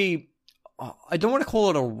of a, I don't want to call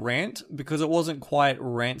it a rant, because it wasn't quite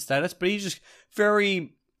rant status, but he just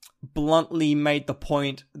very bluntly made the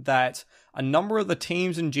point that a number of the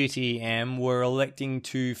teams in GTEM were electing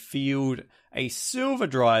to field a silver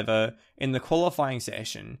driver in the qualifying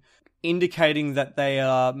session, indicating that they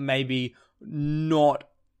are maybe not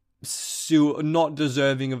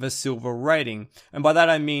deserving of a silver rating. And by that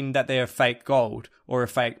I mean that they are fake gold or a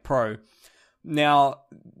fake pro. Now,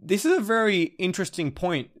 this is a very interesting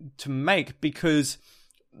point to make, because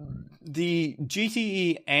the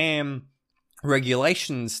GTE-AM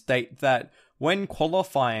regulations state that when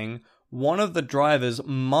qualifying, one of the drivers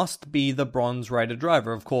must be the bronze rated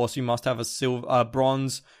driver. Of course, you must have a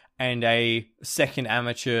bronze and a second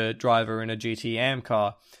amateur driver in a GTE-AM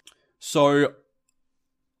car. So,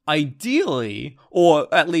 ideally, or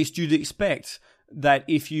at least you'd expect, that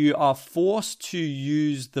if you are forced to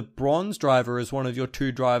use the bronze driver as one of your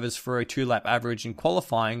two drivers for a 2-lap average in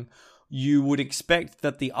qualifying, you would expect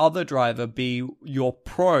that the other driver be your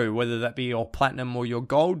pro, whether that be your platinum or your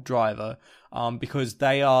gold driver, because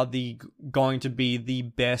they are going to be the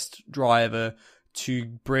best driver to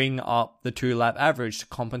bring up the 2-lap average to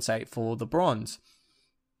compensate for the bronze.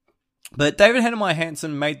 But David Heinemeier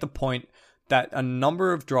Hansson made the point that a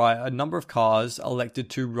number of cars elected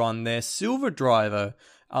to run their silver driver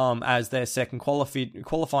as their second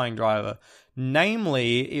qualifying driver.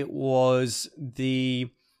 Namely, it was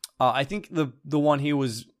I think the one he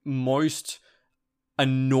was most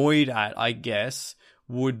annoyed at, I guess,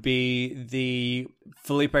 would be the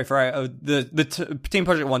Felipe Ferreira, the Team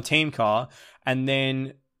Project One team car, and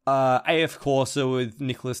then AF Corsa with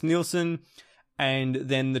Nicholas Nielsen, and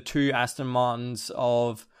then the 2 Aston Martins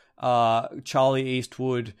of Charlie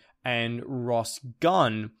Eastwood and Ross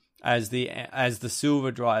Gunn as the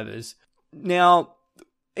silver drivers. Now,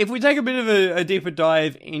 if we take a bit of a deeper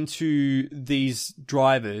dive into these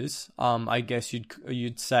drivers, I guess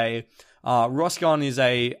you'd say Ross Gunn is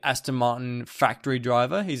a Aston Martin factory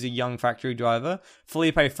driver. He's a young factory driver.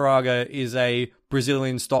 Felipe Fraga is a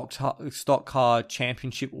Brazilian stock car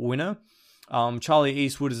championship winner. Charlie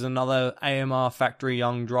Eastwood is another AMR factory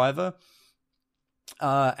young driver.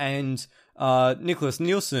 And Nicholas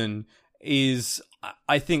Nielsen is,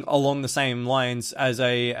 I think, along the same lines as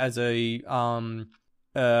a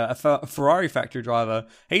Ferrari factory driver.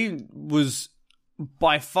 He was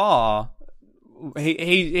by far,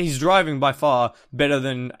 he's driving by far better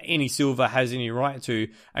than any silver has any right to.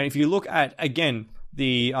 And if you look at, again,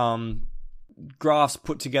 the graphs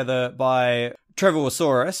put together by Trevor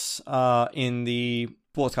Wasaurus in the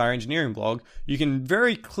Sports Car Engineering blog, you can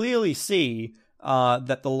very clearly see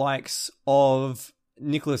that the likes of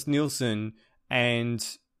Nicholas Nielsen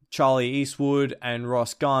and Charlie Eastwood and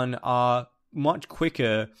Ross Gunn are much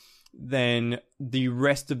quicker than the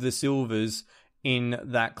rest of the silvers in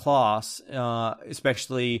that class,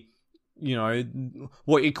 especially, you know,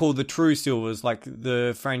 what you call the true silvers, like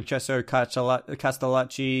the Francesco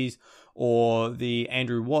Castellaccis or the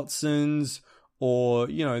Andrew Watsons, or,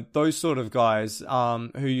 you know, those sort of guys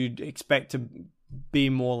who you'd expect to be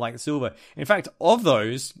more like silver. In fact, of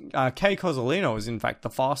those, Kay Cozzolino is in fact the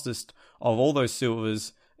fastest of all those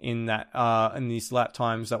silvers in that in these lap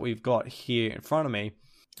times that we've got here in front of me.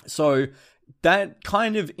 So that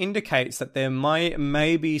kind of indicates that there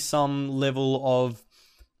may be some level of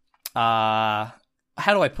how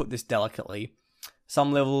do I put this delicately?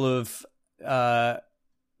 Some level of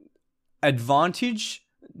advantage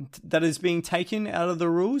that is being taken out of the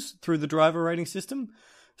rules through the driver rating system.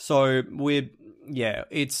 So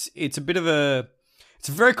it's a bit of it's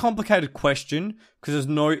a very complicated question because there's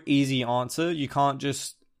no easy answer. You can't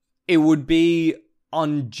just, it would be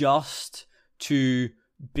unjust to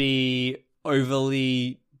be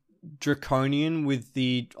overly draconian with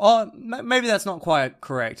maybe that's not quite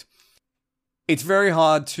correct. It's very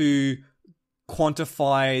hard to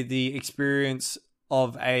quantify the experience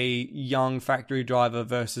of a young factory driver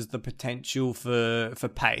versus the potential for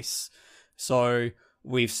pace. So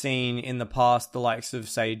we've seen in the past the likes of,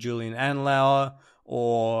 say, Julian Anlauer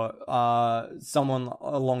or someone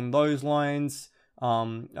along those lines,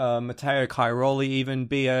 Matteo Cairoli even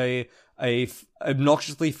be a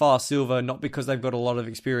obnoxiously fast silver, not because they've got a lot of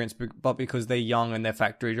experience, but because they're young and they're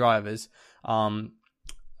factory drivers.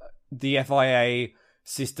 The FIA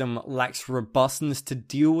system lacks robustness to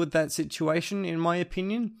deal with that situation, in my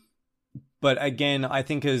opinion. But again, I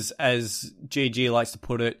think as GG likes to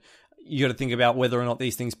put it, you got to think about whether or not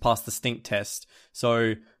these things pass the stink test.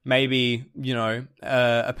 So maybe, you know,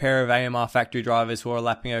 a pair of AMR factory drivers who are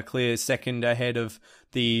lapping a clear second ahead of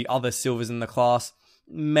the other silvers in the class,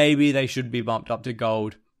 maybe they should be bumped up to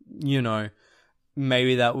gold. You know,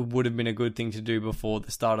 maybe that would have been a good thing to do before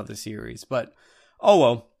the start of the series. But oh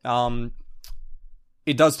well,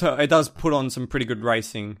 it does put on some pretty good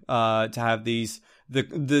racing to have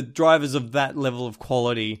the drivers of that level of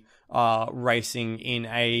quality racing in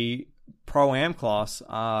a Pro-Am class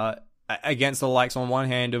against the likes on one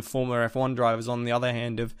hand of former F1 drivers, on the other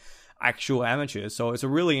hand of actual amateurs. So it's a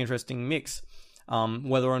really interesting mix.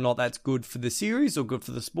 Whether or not that's good for the series or good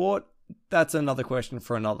for the sport, that's another question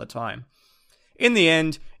for another time. In the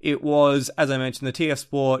end, it was, as I mentioned, the TF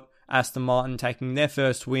Sport Aston Martin taking their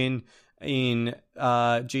first win in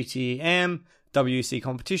GTEM WEC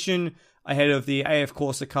competition, ahead of the AF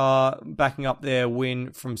Corsa car backing up their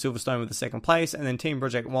win from Silverstone with the second place, and then Team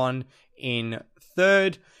Project One in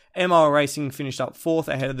third. MR Racing finished up fourth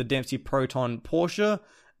ahead of the Dempsey Proton Porsche.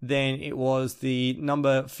 Then it was the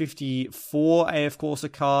number 54 AF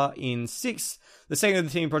Corsa car in sixth. The second of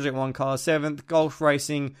the Team Project One car, seventh. Gulf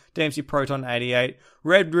Racing, Dempsey Proton 88.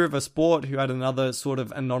 Red River Sport, who had another sort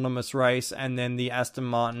of anonymous race, and then the Aston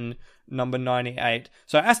Martin number 98.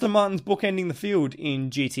 So Aston Martin's bookending the field in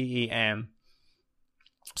GTE Am.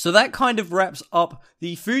 So that kind of wraps up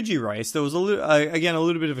the Fuji race. There was again a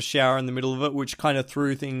little bit of a shower in the middle of it, which kind of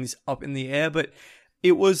threw things up in the air, but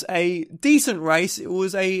it was a decent race. It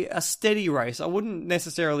was a steady race. I wouldn't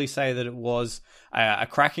necessarily say that it was a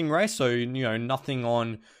cracking race. So, nothing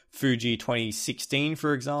on Fuji 2016,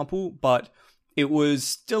 for example, but it was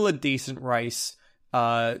still a decent race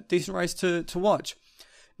to watch.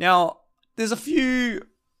 Now, there's a few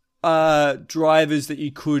drivers that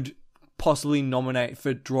you could possibly nominate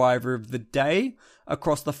for driver of the day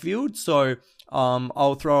across the field. So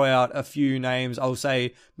I'll throw out a few names. I'll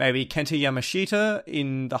say maybe Kenta Yamashita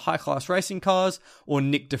in the high class racing cars, or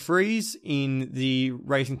Nick de Vries in the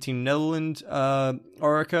Racing Team Netherlands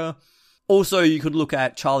Oreca. Also, you could look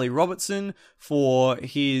at Charlie Robertson for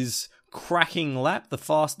his cracking lap,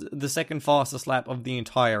 the second fastest lap of the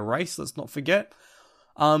entire race. Let's not forget.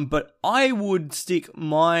 But I would stick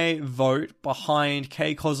my vote behind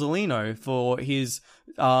Kay Cozzolino for his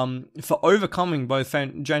for overcoming both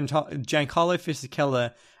Giancarlo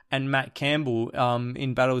Fisichella and Matt Campbell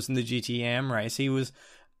in battles in the GTM race. He was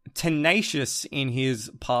tenacious in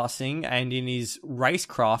his passing and in his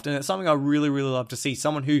racecraft, and it's something I really, really love to see.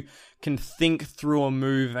 Someone who can think through a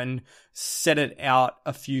move and set it out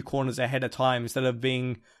a few corners ahead of time instead of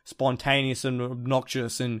being spontaneous and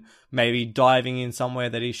obnoxious and maybe diving in somewhere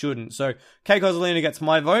that he shouldn't. So Kay Cozzolino gets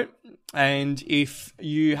my vote, and if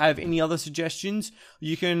you have any other suggestions,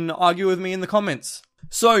 you can argue with me in the comments.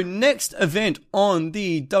 So next event on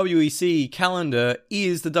the WEC calendar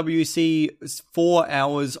is the WEC 4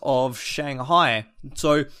 Hours of Shanghai.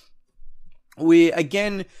 So we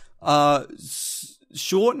again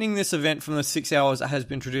shortening this event from the 6 hours that has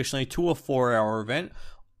been traditionally to a 4 hour event.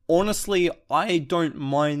 Honestly, I don't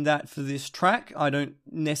mind that for this track. I don't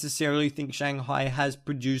necessarily think Shanghai has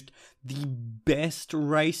produced the best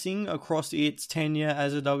racing across its tenure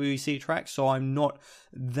as a WEC track, so I'm not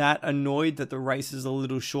that annoyed that the race is a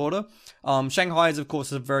little shorter. Shanghai is, of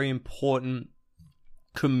course, a very important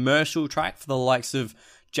commercial track for the likes of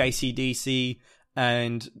JCDC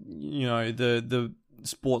and, the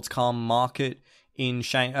sports car market in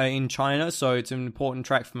China, so it's an important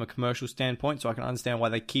track from a commercial standpoint, so I can understand why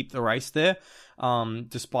they keep the race there,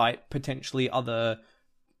 despite potentially other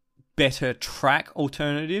better track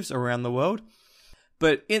alternatives around the world.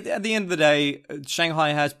 But at the end of the day,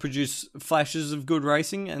 Shanghai has produced flashes of good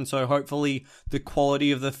racing, and so hopefully the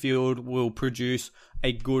quality of the field will produce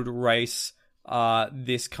a good race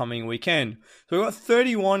this coming weekend. So we've got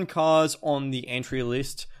 31 cars on the entry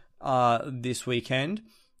list this weekend.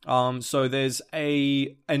 So there's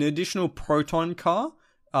an additional Proton car.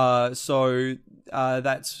 So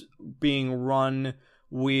that's being run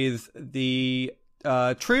with the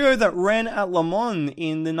trio that ran at Le Mans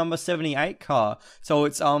in the number 78 car. So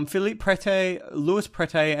it's Philippe Pretet, Louis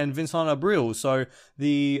Pretet, and Vincent Abril. So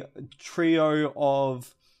the trio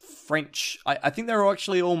of French, I think they're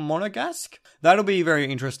actually all Monegasque. That'll be very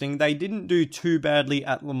interesting. They didn't do too badly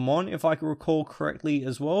at Le Mans, if I can recall correctly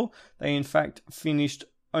as well. They in fact finished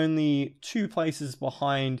only 2 places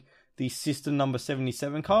behind the sister number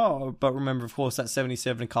 77 car. But remember, of course, that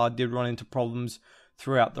 77 car did run into problems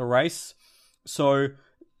throughout the race. So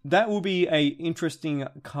that will be a interesting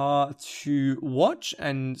car to watch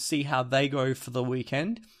and see how they go for the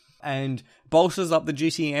weekend. And bolsters up the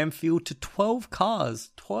GCM field to 12 cars.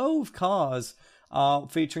 12 cars,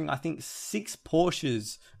 featuring, I think, 6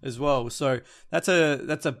 Porsches as well. So that's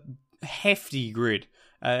a hefty grid.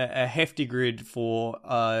 A hefty grid for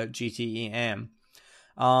GTEM.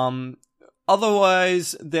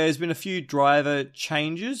 Otherwise, there's been a few driver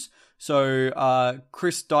changes. So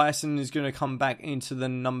Chris Dyson is going to come back into the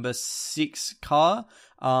number 6 car,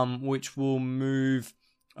 which will move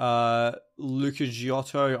Luca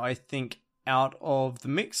Giotto, I think, out of the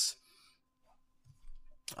mix.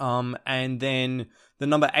 And then the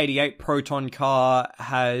number 88 Proton car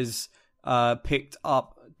has picked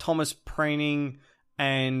up Thomas Preining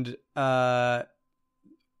and hang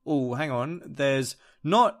on, there's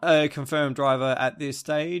not a confirmed driver at this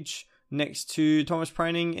stage next to Thomas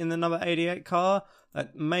Preining in the number 88 car.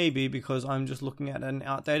 That may be because I'm just looking at an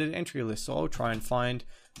outdated entry list, so I'll try and find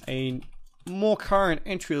a more current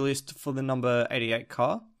entry list for the number 88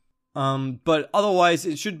 car. But otherwise,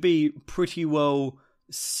 it should be pretty well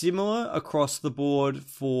similar across the board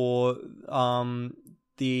for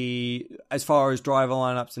as far as driver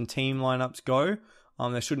lineups and team lineups go.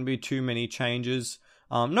 There shouldn't be too many changes.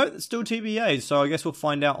 No, it's still TBA, so I guess we'll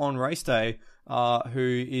find out on race day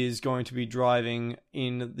who is going to be driving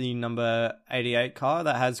in the number 88 car.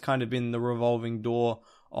 That has kind of been the revolving door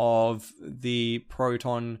of the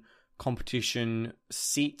Proton competition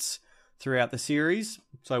seats throughout the series.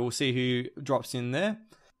 So we'll see who drops in there.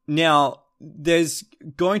 Now, there's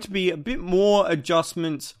going to be a bit more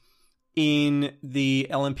adjustments in the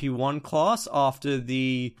LMP1 class after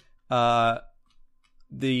the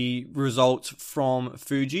results from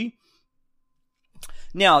Fuji.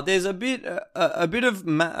 Now, there's a bit of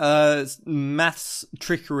maths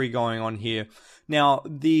trickery going on here. Now,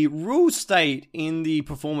 the rules state in the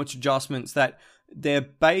performance adjustments that they're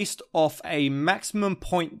based off a maximum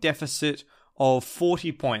point deficit of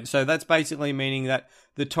 40 points. So that's basically meaning that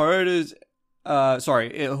the Toyotas,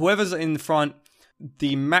 whoever's in front,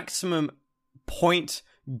 the maximum point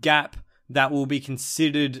gap that will be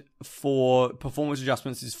considered for performance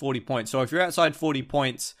adjustments is 40 points. So if you're outside 40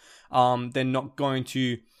 points, they're not going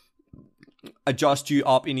to adjust you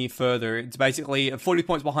up any further. It's basically 40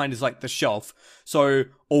 points behind is like the shelf. So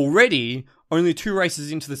already, only 2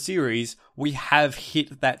 races into the series, we have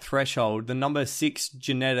hit that threshold. The number 6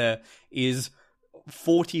 Ginetta is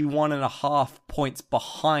 41.5 points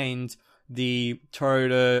behind the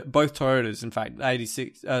Toyota, both Toyotas, in fact, the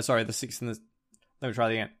 6 and the, let me try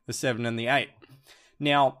that again, the 7 and the 8.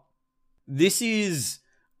 Now, this is,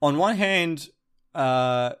 on one hand,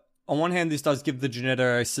 this does give the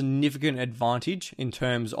Ginetta a significant advantage in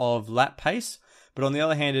terms of lap pace, but on the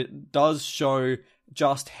other hand, it does show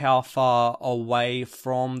just how far away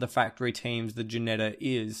from the factory teams the Ginetta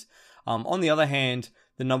is. On the other hand,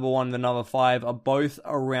 the number 1 and the number 5 are both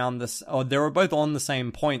around this, or they're both on the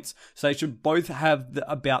same points, so they should both have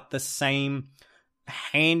about the same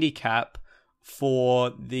handicap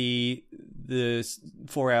for the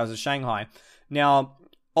 4 hours of Shanghai. Now,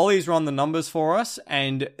 Ollie's run the numbers for us,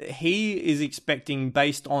 and he is expecting,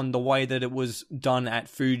 based on the way that it was done at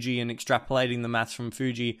Fuji and extrapolating the maths from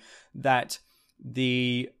Fuji, that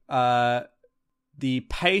the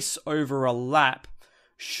pace over a lap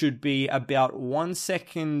should be about 1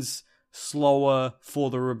 second slower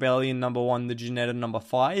for the Rebellion number 1, the Ginetta number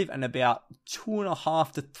 5, and about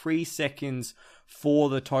 2.5 to 3 seconds for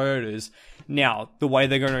the Toyotas. Now, the way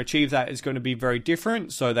they're going to achieve that is going to be very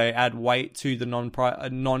different. So they add weight to the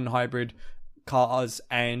non-hybrid cars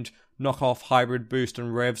and knock off hybrid boost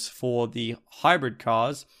and revs for the hybrid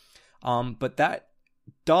cars. But that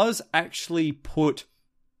does actually put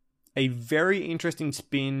a very interesting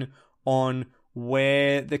spin on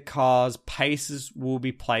where the cars' paces will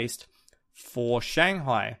be placed for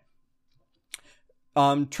Shanghai.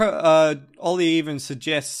 Ollie even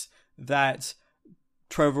suggests that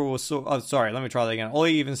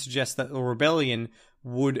Ollie even suggests that the Rebellion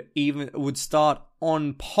would start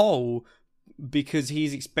on pole because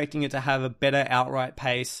he's expecting it to have a better outright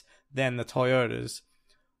pace than the Toyotas.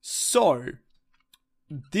 So,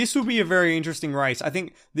 this will be a very interesting race. I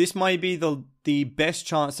think this might be the best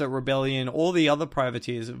chance that Rebellion or the other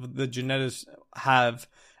privateers, the Ginettas, have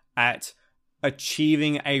at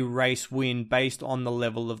achieving a race win based on the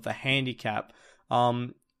level of the handicap.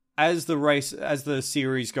 As the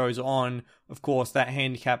series goes on, of course, that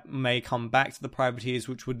handicap may come back to the privateers,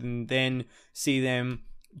 which would then see them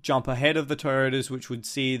jump ahead of the Toyotas, which would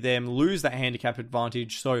see them lose that handicap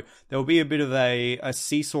advantage. So there will be a bit of a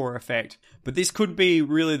seesaw effect. But this could be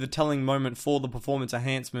really the telling moment for the performance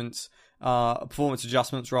adjustments for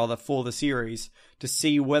the series, to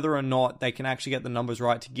see whether or not they can actually get the numbers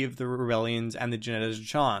right to give the Rebellions and the Ginettas a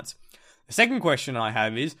chance. The second question I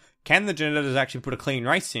have is, can the Ginettas actually put a clean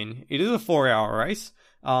race in? It is a 4-hour race.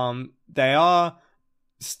 They are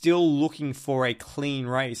still looking for a clean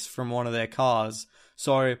race from one of their cars.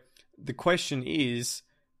 So the question is,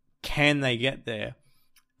 can they get there?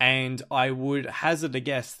 And I would hazard a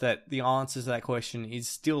guess that the answer to that question is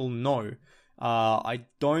still no.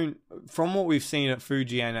 From what we've seen at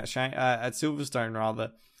Fuji and at Silverstone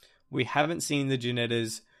rather, we haven't seen the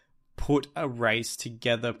Ginettas put a race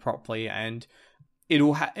together properly, and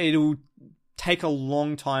it'll take a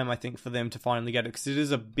long time, I think, for them to finally get it, because it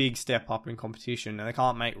is a big step up in competition and they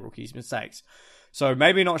can't make rookies' mistakes. So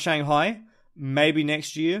maybe not Shanghai, maybe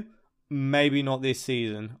next year, maybe not this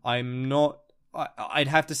season. I'd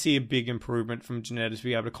have to see a big improvement from Ginetta to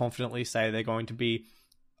be able to confidently say they're going to be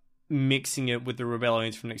mixing it with the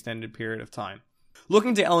Rebellions for an extended period of time.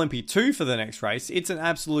 Looking to LMP2 for the next race, it's an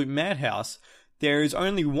absolute madhouse. There is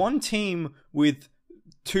only one team with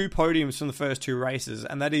 2 podiums from the first 2 races,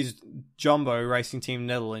 and that is Jumbo Racing Team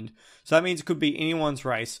Netherlands. So that means it could be anyone's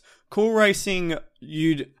race. Cool Racing,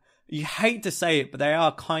 you hate to say it, but they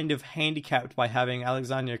are kind of handicapped by having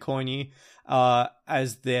Alexander Koini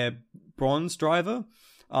as their bronze driver,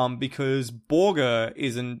 because Borger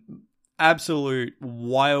is an absolute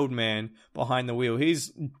wild man behind the wheel.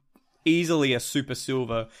 He's easily a super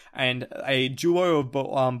silver, and a duo of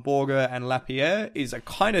Borger and Lapierre is a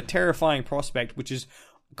kind of terrifying prospect, which is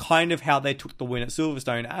kind of how they took the win at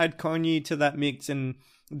Silverstone. Add Kony to that mix and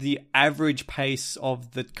the average pace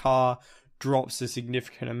of the car drops a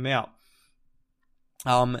significant amount.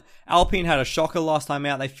 Alpine had a shocker last time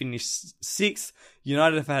out. They finished 6th.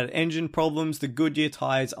 United have had engine problems. The Goodyear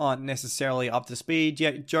tyres aren't necessarily up to speed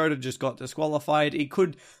yet. Jota just got disqualified. It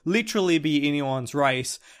could literally be anyone's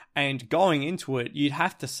race. And going into it, you'd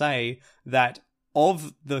have to say that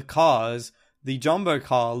of the cars, the Jumbo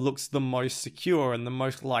car looks the most secure and the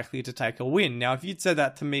most likely to take a win. Now, if you'd said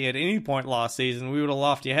that to me at any point last season, we would have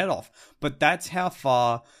laughed your head off. But that's how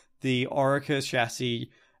far the Oreca chassis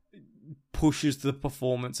pushes the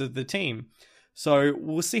performance of the team. So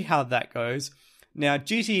we'll see how that goes. Now,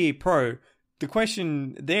 GTE Pro, the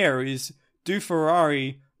question there is, do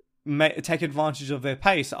Ferrari take advantage of their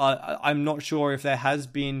pace? I'm not sure if there has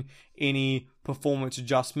been any performance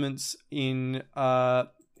adjustments in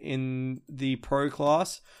the Pro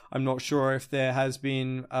class. I'm not sure if there has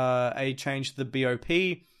been a change to the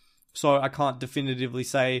BOP. So I can't definitively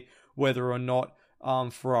say whether or not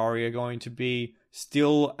Ferrari are going to be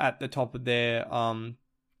still at the top of their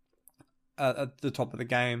at the top of the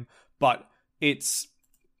game, but it's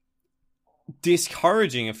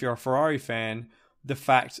discouraging if you're a Ferrari fan, the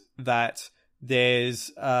fact that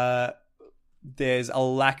there's a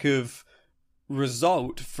lack of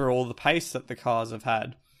result for all the pace that the cars have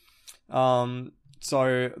had.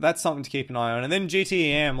 So that's something to keep an eye on. And then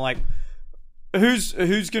GTEM, like, who's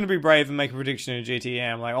going to be brave and make a prediction in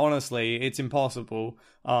GTEM? Like, honestly, it's impossible.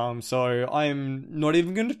 So I'm not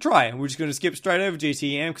even going to try. We're just going to skip straight over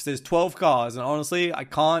GTEM because there's 12 cars, and honestly, I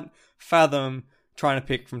can't fathom trying to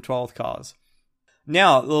pick from 12 cars.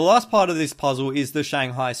 Now, the last part of this puzzle is the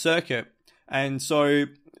Shanghai circuit. And so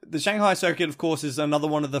the Shanghai circuit, of course, is another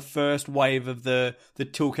one of the first wave of the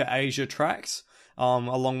Tilke Asia tracks.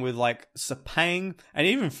 Along with like Sepang and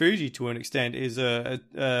even Fuji to an extent is a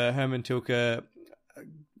Hermann Tilke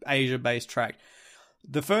Asia-based track.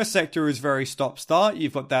 The first sector is very stop-start.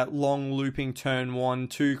 You've got that long looping turn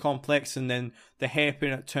 1-2 complex, and then the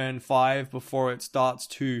hairpin at turn 5 before it starts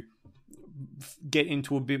to get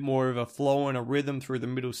into a bit more of a flow and a rhythm through the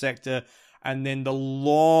middle sector, and then the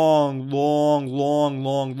long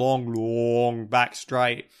back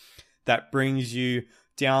straight that brings you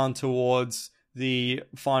down towards the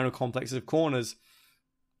final complex of corners.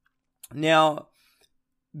 Now,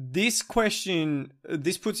 this puts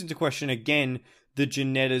into question again the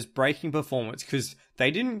Ginetta's braking performance, because they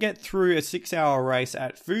didn't get through a 6-hour race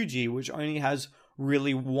at Fuji, which only has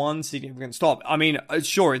really one significant stop. I mean,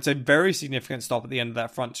 sure, it's a very significant stop at the end of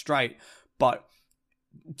that front straight, but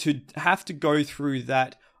to have to go through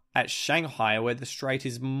that at Shanghai, where the straight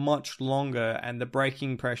is much longer and the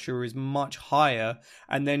braking pressure is much higher,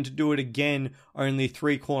 and then to do it again only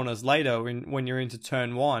 3 corners later when you're into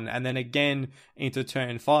turn 1, and then again into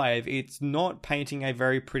turn 5, it's not painting a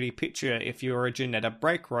very pretty picture if you're a Ginetta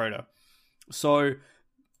brake rotor. So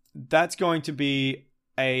that's going to be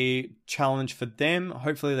a challenge for them.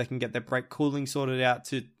 Hopefully they can get their brake cooling sorted out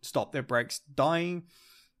to stop their brakes dying.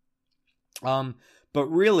 But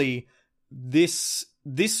really, this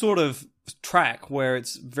sort of track where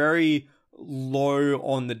it's very low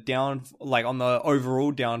on the on the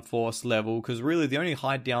overall downforce level, because really the only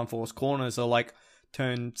high downforce corners are like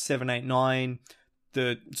turn 7, 8, 9,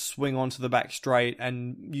 the swing onto the back straight,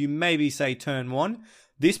 and you maybe say turn 1.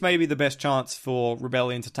 This may be the best chance for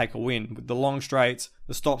Rebellion to take a win with the long straights,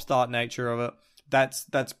 the stop-start nature of it.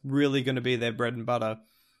 That's really going to be their bread and butter.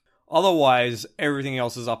 Otherwise, everything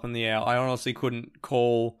else is up in the air. I honestly couldn't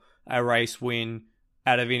call a race win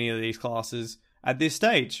out of any of these classes at this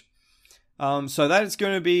stage. So that is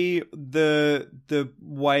going to be the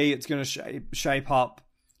way it's going to shape up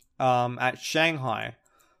at Shanghai.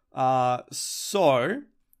 So,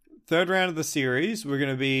 third round of the series, we're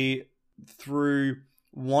going to be through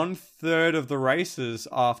 1/3 of the races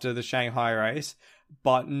after the Shanghai race,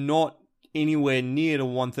 but not anywhere near to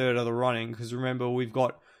 1/3 of the running, because remember, we've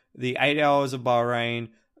got the 8 hours of Bahrain,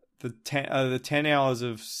 the 10 hours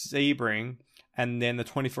of Sebring, and then the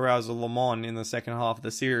 24 hours of Le Mans in the second half of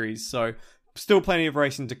the series. So still plenty of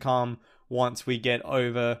racing to come once we get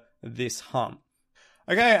over this hump.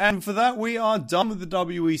 Okay, and for that, we are done with the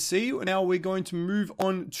WEC. Now we're going to move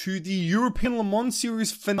on to the European Le Mans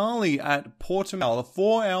Series finale at Portimao. The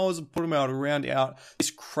 4 hours of Portimao to round out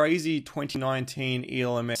this crazy 2019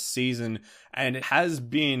 ELMS season. And it has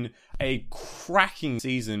been a cracking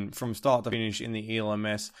season from start to finish in the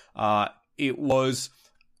ELMS. It was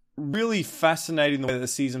really fascinating the way that the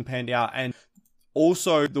season panned out, and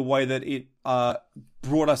also the way that it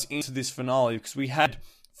brought us into this finale, because we had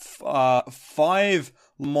 5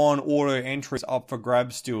 Le Mans Auto entries up for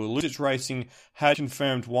grabs still. Lucic Racing had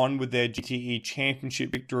confirmed one with their GTE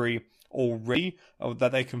Championship victory already,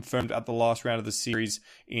 that they confirmed at the last round of the series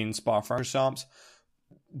in Spa-Francorchamps.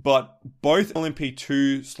 But both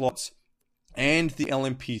LMP2 slots and the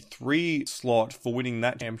LMP3 slot for winning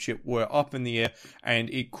that championship were up in the air, and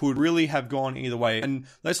it could really have gone either way. And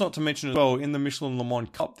that's not to mention as well, in the Michelin Le Mans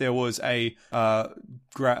Cup, there was a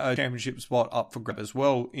championship spot up for grab as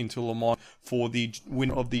well into Le Mans for the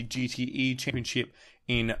win of the GTE Championship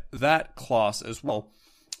in that class as well.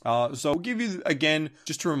 So I'll give you, again,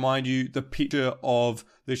 just to remind you, the picture of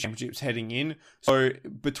the championships heading in. So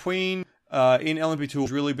between in LMP2, it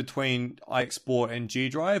was really between iX Sport and G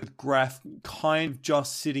Drive, with Graf kind of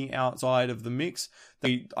just sitting outside of the mix.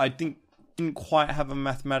 They, I think, didn't quite have a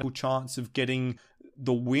mathematical chance of getting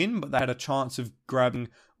the win, but they had a chance of grabbing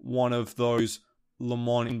one of those Le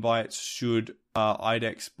Mans invites should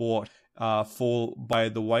IDEX Sport fall by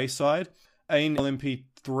the wayside. In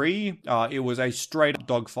LMP3, it was a straight-up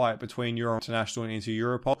dogfight between Euro International and Inter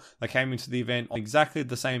Europol. They came into the event on exactly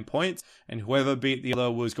the same points, and whoever beat the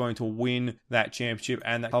other was going to win that championship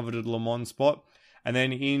and that coveted Le Mans spot. And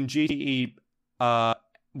then in GTE,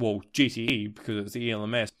 GTE, because it's the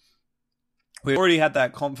ELMS, we already had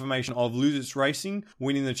that confirmation of Lucic Racing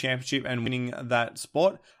winning the championship and winning that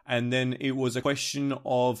spot. And then it was a question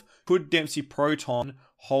of, could Dempsey Proton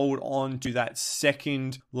hold on to that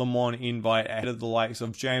second Le Mans invite ahead of the likes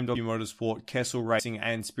of JMW Motorsport, Kessel Racing,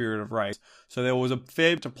 and Spirit of Race. So there was a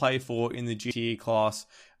fair bit to play for in the GTE class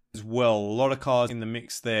as well. A lot of cars in the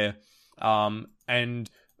mix there.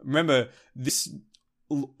 And remember, this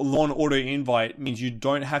Le Mans Auto invite means you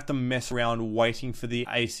don't have to mess around waiting for the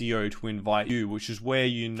ACO to invite you, which is where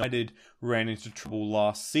United ran into trouble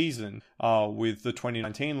last season with the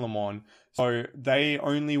 2019 Le Mans. So they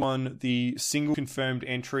only won the single confirmed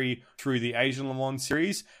entry through the Asian Le Mans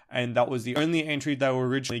series, and that was the only entry they were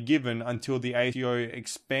originally given until the ACO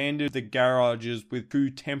expanded the garages with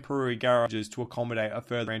 2 temporary garages to accommodate a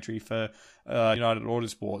further entry for United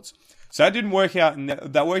Autosports. So that didn't work out, and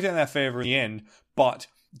that worked out in their favour in the end, but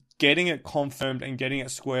getting it confirmed and getting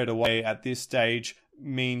it squared away at this stage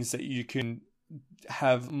means that you can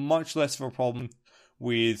have much less of a problem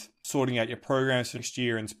with sorting out your programs for next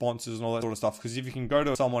year and sponsors and all that sort of stuff. Because if you can go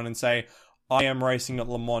to someone and say, I am racing at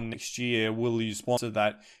Le Mans next year, will you sponsor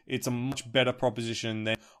that? It's a much better proposition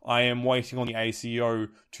than I am waiting on the ACO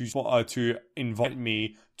to invite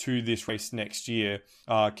me to this race next year.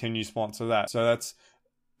 Can you sponsor that? So that's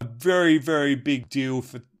a very, very big deal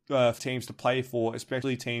for teams to play for,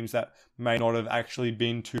 especially teams that may not have actually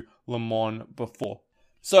been to Le Mans before.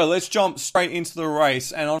 So let's jump straight into the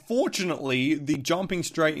race. And unfortunately, the jumping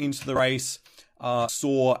straight into the race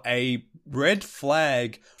saw a red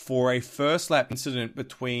flag for a first lap incident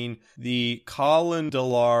between the Carlin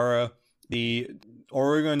Dallara, the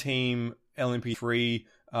Oregon team LMP3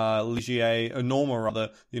 Norma,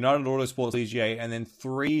 the United Autosports Ligier, and then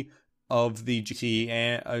 3 of the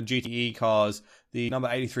GTE cars, the number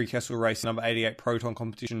 83 Kessel Racing, number 88 Proton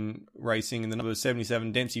Competition Racing, and the number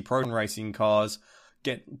 77 Dempsey Proton Racing cars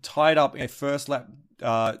get tied up in a first lap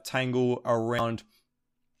tangle around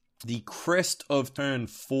the crest of turn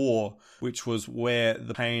 4, which was where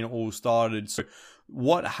the pain all started. So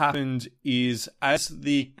what happened is, as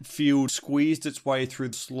the field squeezed its way through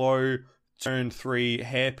the slow turn 3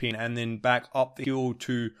 hairpin and then back up the hill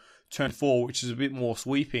to turn 4, which is a bit more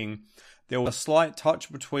sweeping, there was a slight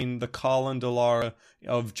touch between the Carlin Dallara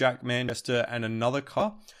of Jack Manchester and another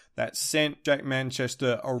car that sent Jack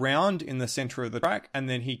Manchester around in the center of the track, and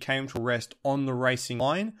then he came to rest on the racing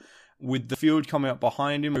line. With the field coming up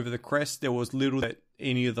behind him over the crest, there was little that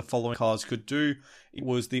any of the following cars could do. It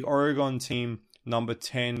was the Oregon team number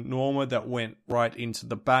 10 Norma that went right into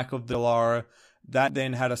the back of Dallara. That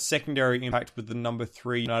then had a secondary impact with the number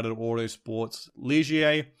 3 United Autosports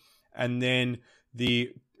Ligier, and then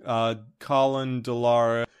the Carlin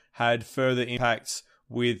Dallara had further impacts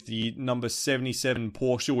with the number 77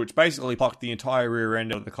 Porsche, which basically plucked the entire rear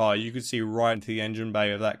end of the car. You could see right into the engine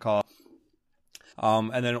bay of that car.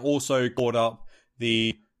 And then also caught up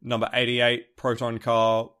the number 88 Proton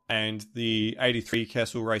car and the 83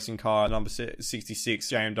 Kessel Racing car, number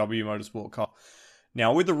 66 JMW Motorsport car.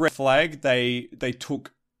 Now, with the red flag, they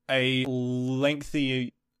took a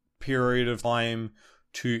lengthy period of time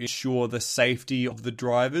to ensure the safety of the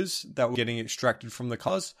drivers that were getting extracted from the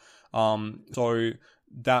cars. So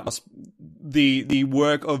that must the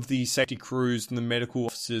work of the safety crews and the medical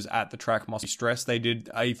officers at the track must be stressed. They did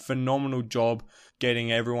a phenomenal job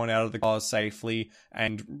getting everyone out of the cars safely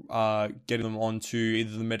and getting them onto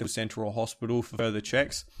either the medical center or hospital for further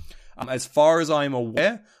checks. As far as I'm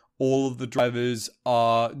aware, all of the drivers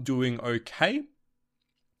are doing okay.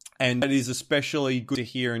 And that is especially good to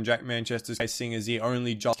hear in Jack Manchester's case, seeing as he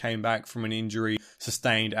only just came back from an injury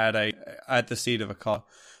sustained at the seat of a car.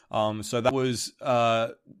 So that was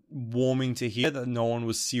warming to hear that no one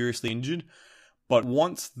was seriously injured. But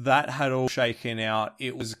once that had all shaken out,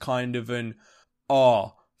 it was kind of an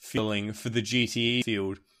feeling for the GTE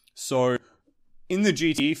field. So in the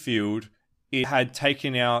GTE field, it had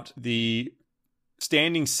taken out the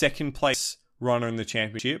standing second place runner in the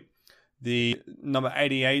championship, the number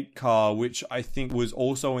 88 car, which I think was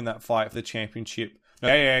also in that fight for the championship. No,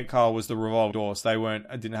 the 88 car was the revolving door, so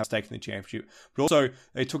they didn't have stake in the championship. But also,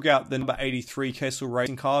 they took out the number 83 Kessel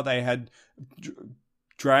Racing car. They had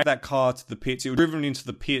dragged that car to the pits. It was driven into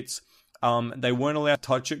the pits. They weren't allowed to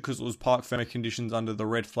touch it because it was park firm conditions under the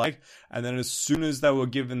red flag. And then as soon as they were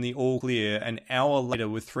given the all clear, an hour later,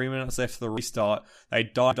 with 3 minutes left for the restart, they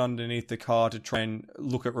dived underneath the car to try and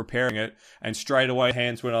look at repairing it. And straight away,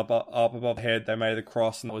 hands went up above the head. They made the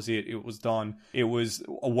cross, and that was it. It was done. It was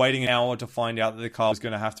waiting an hour to find out that the car was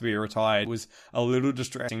going to have to be retired. It was a little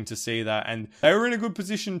distressing to see that. And they were in a good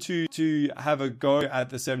position to have a go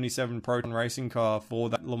at the 77 Proton racing car for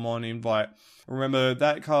that Le Mans invite. Remember,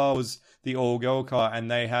 that car was the all-girl car,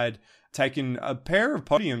 and they had taken a pair of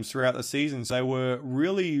podiums throughout the season, so they were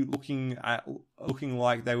really looking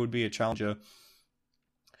like they would be a challenger.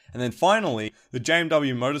 And then finally, the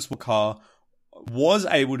JMW Motorsport car was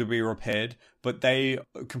able to be repaired, but they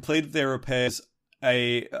completed their repairs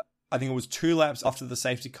I think it was 2 laps after the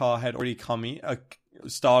safety car had already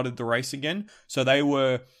started the race again. So they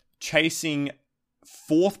were chasing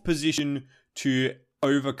 4th position to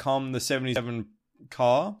overcome the 77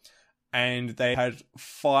 car, and they had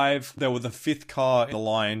 5. They were the 5th car in the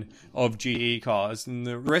line of GE cars, and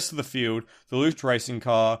the rest of the field, the Luft Racing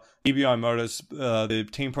car, EBI Motors, the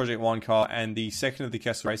Team Project 1 car, and the second of the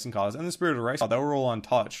Kessel Racing cars, and the Spirit of Race car, they were all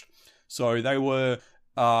untouched. So they were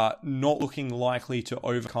not looking likely to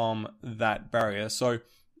overcome that barrier. So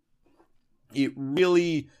it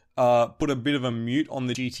really put a bit of a mute on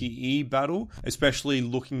the GTE battle, especially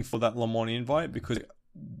looking for that Le Mans invite, because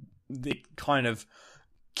it kind of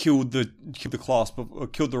killed the class,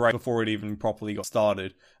 killed the race before it even properly got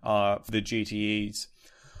started for the GTEs.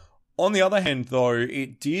 On the other hand, though,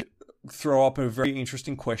 it did throw up a very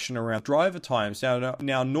interesting question around driver times.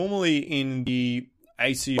 Now normally in the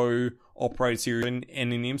ACO operated series and in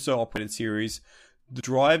the IMSA operated series, the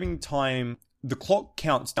driving time, the clock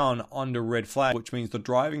counts down under red flag, which means the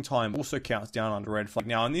driving time also counts down under red flag.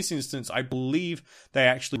 Now, in this instance, I believe they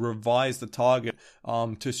actually revised the target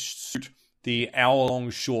to suit the hour-long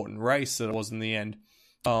shortened race that it was in the end.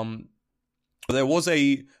 There was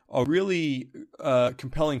a really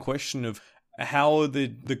compelling question of how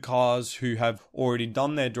the cars who have already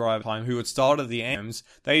done their drive time, who had started the AMs,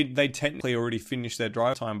 they technically already finished their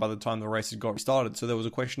drive time by the time the race had got started. So there was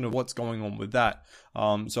a question of what's going on with that.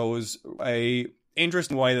 So it was a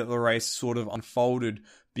interesting way that the race sort of unfolded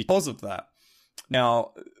because of that.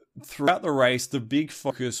 Now, throughout the race, the big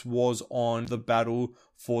focus was on the battle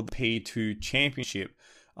for the P2 championship.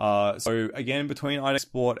 So again, between IDEC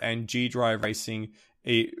Sport and G-Drive Racing,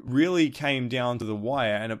 it really came down to the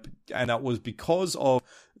wire, and that was because of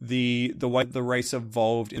the way the race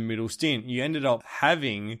evolved in the middle stint. You ended up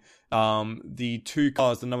having the 2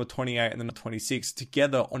 cars, the number 28 and the number 26,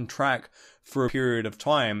 together on track for a period of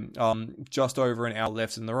time, just over an hour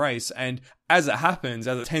left in the race. And as it happens,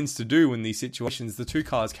 as it tends to do in these situations, the 2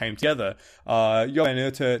 cars came together. Johan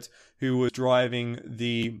Urtert, who was driving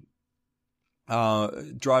the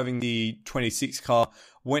 26 car,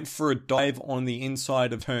 went for a dive on the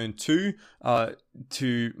inside of turn 2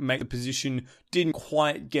 to make the position. Didn't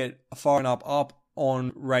quite get far enough up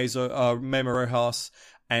on Memo Rojas,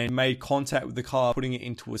 and made contact with the car, putting it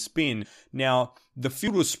into a spin. Now, the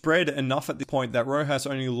field was spread enough at the point that Rojas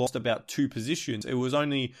only lost about 2 positions. It was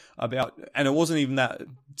only about, and it wasn't even that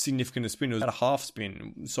significant a spin, it was about a half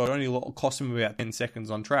spin. So it only cost him about 10 seconds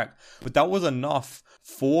on track. But that was enough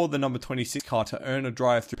for the number 26 car to earn a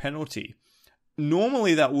drive-through penalty.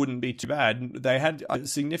 Normally that wouldn't be too bad. They had a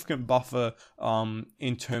significant buffer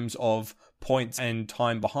in terms of points and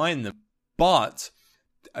time behind them. But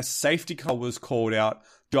a safety car was called out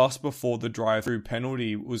just before the drive-through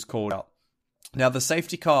penalty was called out. Now, the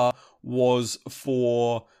safety car was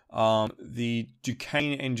for the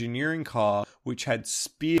Duquesne engineering car, which had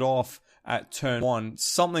speared off at turn 1,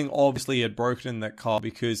 something obviously had broken in that car,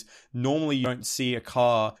 because normally you don't see a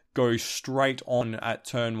car go straight on at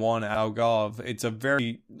turn 1 at Algarve. It's a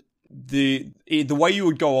very... The way you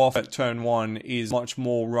would go off at turn 1 is much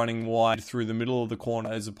more running wide through the middle of the corner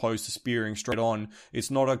as opposed to spearing straight on. It's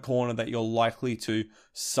not a corner that you're likely to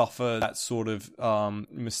suffer that sort of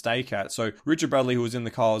mistake at. So Richard Bradley, who was in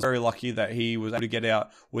the car, was very lucky that he was able to get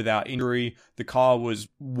out without injury. The car was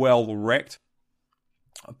well wrecked,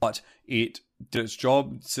 but it did its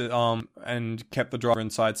job and kept the driver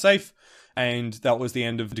inside safe. And that was the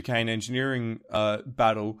end of the Duqueine Engineering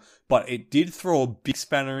battle. But it did throw a big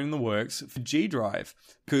spanner in the works for G-Drive.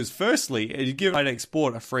 Because firstly, it had given IDEC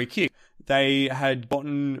Sport a free kick. They had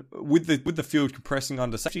gotten, with the field compressing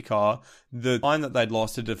under safety car, the time that they'd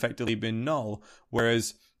lost had effectively been null.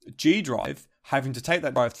 Whereas G-Drive, having to take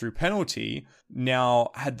that drive-through penalty,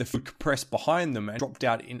 now had the field compressed behind them and dropped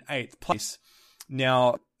out in 8th place.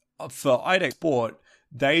 Now, for IDEC Sport,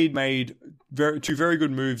 they made two very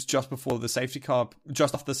good moves just after the safety car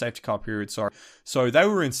period. So they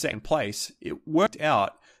were in second place. It worked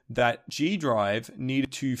out that G-Drive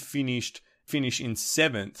needed to finish in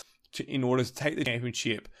 7th in order to take the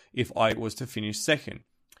championship if IDEC was to finish second.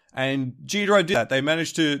 And G-Drive did that. They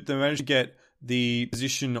managed to get the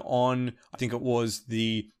position on, I think it was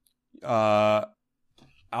the Algarve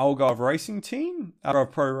Racing team,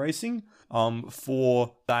 Algarve Pro Racing,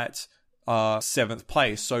 for that 7th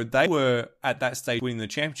place. So they were at that stage winning the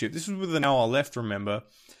championship. This was with an hour left, remember.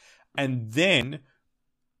 And then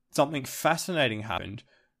something fascinating happened.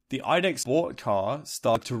 The IDEC Sport car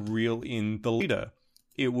started to reel in the leader.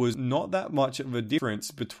 It was not that much of a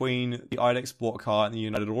difference between the IDEC Sport car and the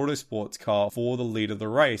United Autosports car for the lead of the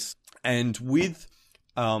race. And with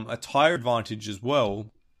a tyre advantage as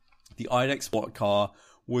well, the IDEC Sport car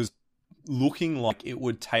was looking like it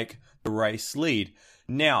would take the race lead.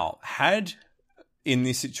 Now, had in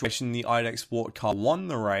this situation the IDEC Sport car won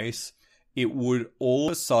the race, it would all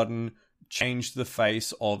of a sudden change the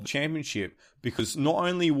face of the championship, because not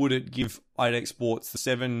only would it give IDEC Sports the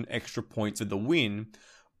 7 extra points for the win,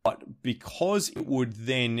 but because it would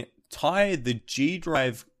then tie the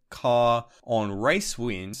G-Drive car on race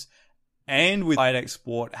wins, and with IDEC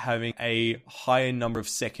Sport having a higher number of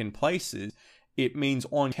second places, it means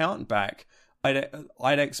on count back,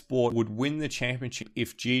 IDEC Sport would win the championship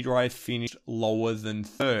if G-Drive finished lower than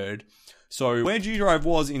 3rd. So where G-Drive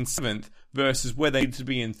was in 7th versus where they needed to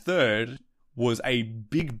be in 3rd was a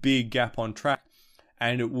big gap on track.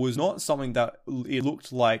 And it was not something that it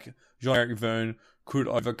looked like Jean-Eric Vergne could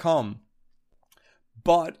overcome.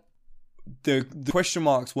 But the question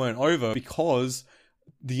marks weren't over, because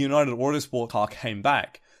the United Autosport car came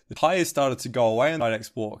back. The tyres started to go away in the IDEC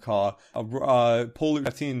Sport car. Paul-Luc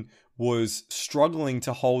Chatin was struggling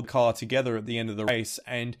to hold the car together at the end of the race,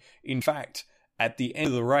 and in fact, at the end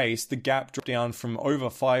of the race, the gap dropped down from over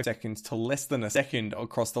 5 seconds to less than a second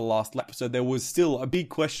across the last lap. So there was still a big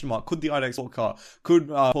question mark. Could the IDEC Sport car, could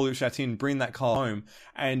Paul-Luc Chatin bring that car home?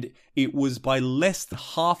 And it was by less than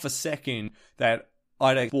half a second that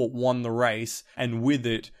IDEC Sport won the race, and with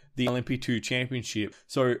it, the LMP2 championship.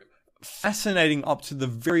 So fascinating up to the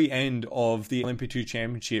very end of the LMP2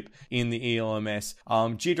 championship in the ELMS.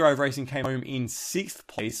 G-Drive Racing came home in 6th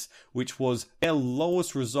place, which was their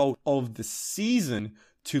lowest result of the season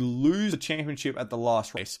to lose the championship at the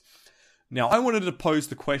last race. Now, I wanted to pose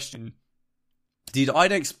the question, did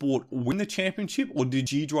IDEC Sport win the championship, or did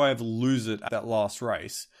G-Drive lose it at that last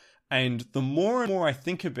race? And the more and more I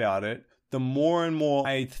think about it, the more and more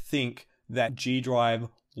I think that G-Drive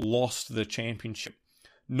lost the championship.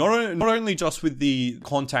 Not only just with the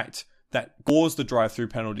contact that caused the drive-through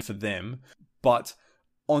penalty for them, but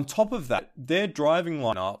on top of that, their driving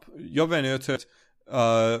lineup, Jovan Urtert,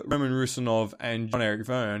 Roman Rusinov, and Jean-Eric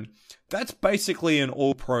Vergne, that's basically an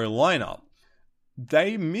all-pro lineup.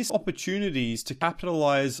 They miss opportunities to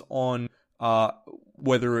capitalize on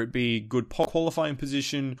whether it be good qualifying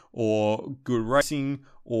position or good racing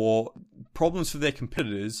or problems for their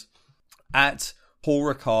competitors at Paul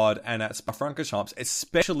Ricard and at Spa-Francorchamps,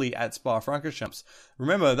 especially at Spa-Francorchamps.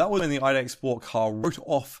 Remember, that was when the IDEC Sport car wrote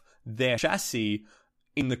off their chassis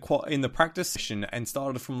in the practice session and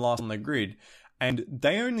started from last on the grid. And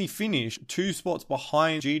they only finished 2 spots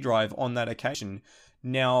behind G-Drive on that occasion.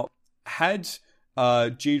 Now, had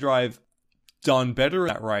G-Drive done better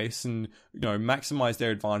in that race and, maximized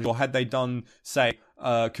their advantage, or had they done, say,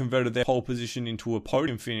 converted their pole position into a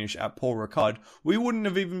podium finish at Paul Ricard, we wouldn't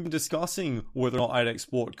have even been discussing whether or not IDEC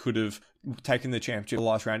Sport could have taken the championship the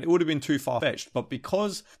last round. It would have been too far-fetched. But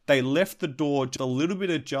because they left the door just a little bit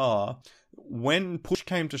ajar, when push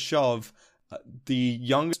came to shove, the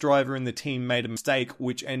youngest driver in the team made a mistake,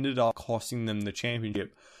 which ended up costing them the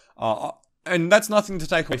championship. And that's nothing to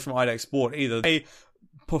take away from IDEC Sport either. They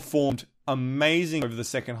performed amazing over the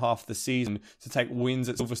second half of the season to take wins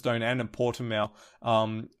at Silverstone and at Portimao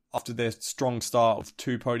after their strong start of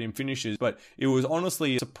 2 podium finishes. But it was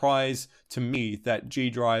honestly a surprise to me that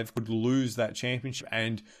G-Drive could lose that championship,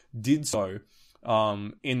 and did so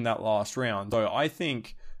in that last round. So I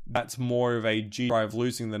think that's more of a G-Drive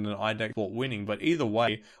losing than an IDEC Sport winning. But either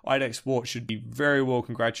way, IDEC Sport should be very well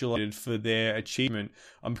congratulated for their achievement,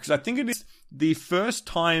 because I think it is the first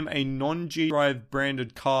time a non-G-Drive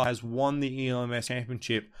branded car has won the ELMS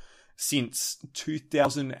championship since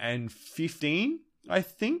 2015, I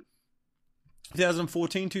think.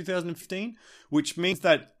 2014, 2015, which means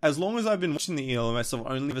that as long as I've been watching the ELMS, I've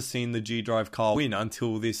only ever seen the G-Drive car win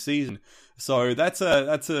until this season. So that's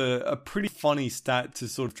a pretty funny stat to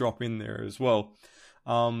sort of drop in there as well.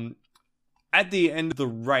 At the end of the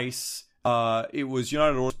race, it was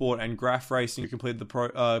United Autosport and Graf Racing who completed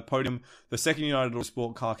the podium. The second United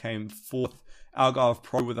Autosport car came fourth. Algarve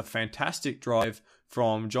Pro with a fantastic drive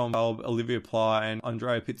from John Balb, Olivia Pla, and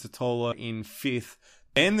Andrea Pizzatola in fifth.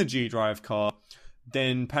 Then the G-Drive car.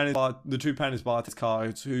 Then the two Panis Bartes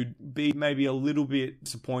cars, who'd be maybe a little bit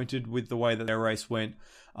disappointed with the way that their race went.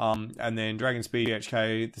 And then Dragon Speed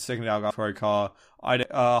HK, the second Algarve Pro car.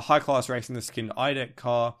 High Class Racing, the second IDEC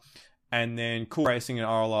car. And then Cool Racing and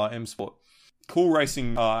RLR M Sport. Cool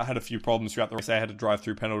Racing had a few problems throughout the race. They had a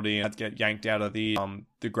drive-through penalty and had to get yanked out of the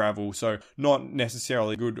gravel. So not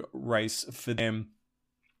necessarily a good race for them.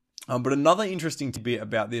 But another interesting bit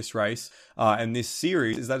about this race and this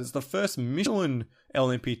series is that it's the first Michelin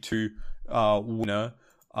LMP2 winner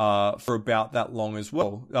for about that long as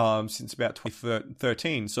well, since about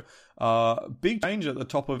 2013. So big change at the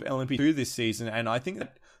top of LMP2 this season, and I think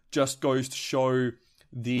that just goes to show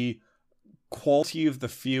the quality of the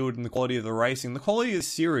field and the quality of the racing, the quality of the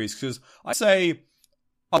series, because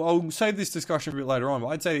I'll save this discussion a bit later on, but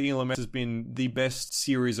I'd say the ELMS has been the best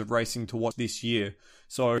series of racing to watch this year.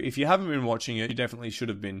 So if you haven't been watching it, you definitely should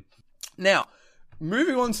have been. Now,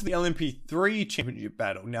 moving on to the LMP3 championship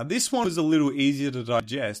battle. Now, this one was a little easier to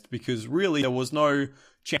digest because really there was no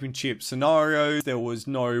championship scenarios, there was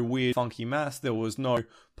no weird funky maths, there was no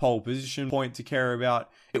pole position point to care about.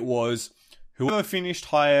 It was whoever finished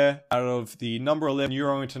higher out of the number 11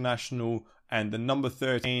 Euro International and the number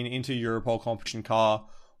 13 Inter Europol competition car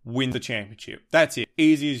win the championship. That's it.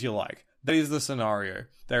 Easy as you like. That is the scenario.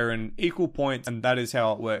 They're in equal points, and that is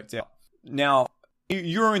how it worked out. Now,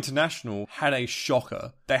 Euro International had a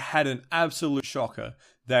shocker. They had an absolute shocker.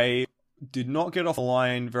 They did not get off the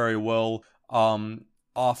line very well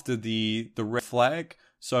after the red flag.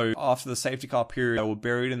 So after the safety car period, they were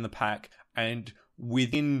buried in the pack, and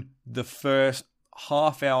within the first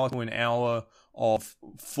half hour to an hour of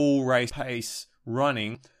full race pace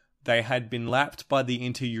running, they had been lapped by the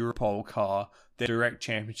Inter Europol car, their direct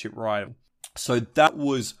championship rival. So that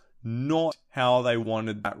was not how they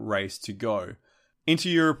wanted that race to go. Inter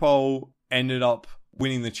Europol ended up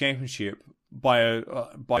winning the championship by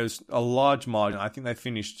a large margin. I think they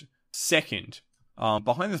finished second,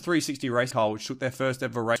 behind the 360 race car, which took their first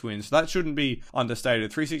ever race win. So that shouldn't be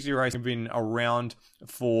understated. 360 Racing have been around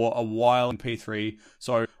for a while in P3,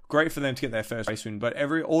 so great for them to get their first race win. But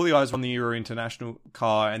all the eyes on the Euro International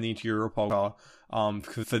car and the Inter Europol car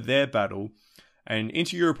for their battle. And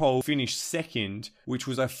Inter Europol finished second, which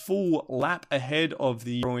was a full lap ahead of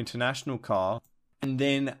the Euro International car, and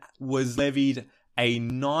then was levied a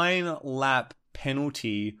 9-lap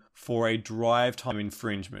penalty for a drive time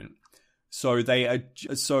infringement. So they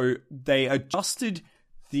adjusted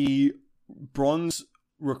the bronze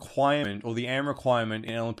requirement or the AM requirement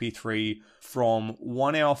in LMP3 from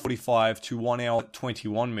 1 hour 45 to 1 hour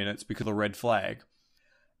 21 minutes because of the red flag.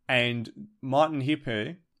 And Martin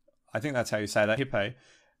Hippe, I think that's how you say that, Hippe,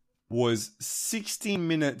 was 16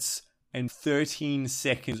 minutes and 13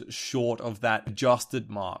 seconds short of that adjusted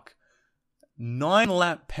mark.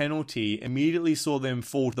 9-lap penalty immediately saw them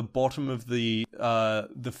fall to the bottom of the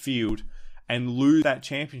field and lose that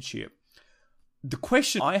championship. The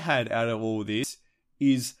question I had out of all this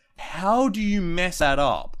is, how do you mess that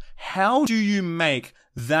up? How do you make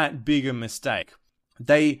that big a mistake?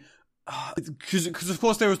 Because of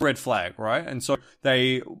course there was a red flag, right? And so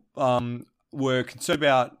they were concerned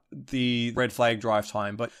about the red flag drive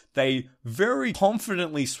time, but they very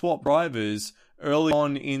confidently swapped drivers early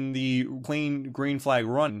on in the clean green flag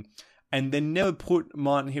run, and then never put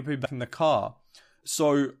Martin Hippe back in the car.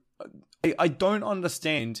 So I don't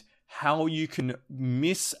understand how you can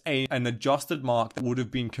miss an adjusted mark that would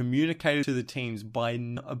have been communicated to the teams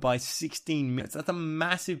by 16 minutes. That's a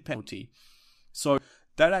massive penalty. So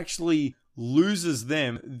that actually loses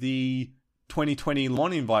them the 2020 Le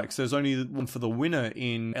Mans invite, because there's only one for the winner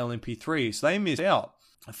in LMP3. So they miss out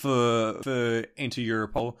for Enter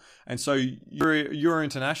Europol. And so Euro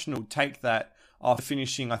International take that after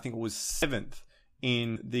finishing, I think it was 7th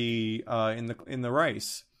in the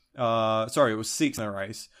race. Sorry, it was 6th in the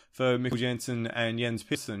race for Mikkel Jensen and Jens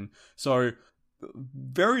Pedersen. So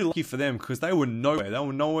very lucky for them, because they were nowhere. They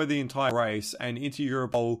were nowhere the entire race, and Inter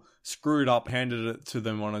Europol screwed up, handed it to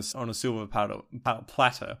them on a silver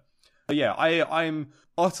platter. But yeah, I'm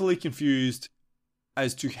utterly confused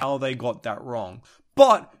as to how they got that wrong.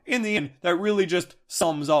 But in the end, that really just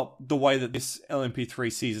sums up the way that this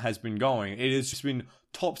LMP3 season has been going. It has just been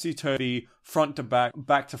topsy-turvy, front to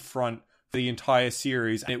back to front for the entire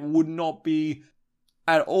series. And it would not be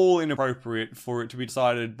at all inappropriate for it to be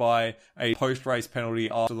decided by a post-race penalty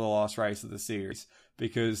after the last race of the series,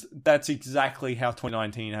 because that's exactly how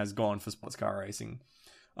 2019 has gone for sports car racing.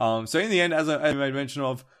 So in the end, as I made mention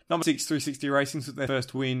of, number 6 360 Racing took their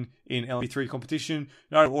first win in LMP3 competition.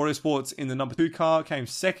 United Autosports in the number 2 car came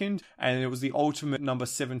second, and it was the ultimate number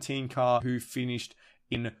 17 car who finished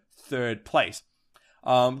in third place.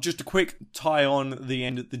 Just a quick tie on the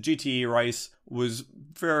end. The GTE race was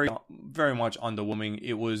very, very much underwhelming.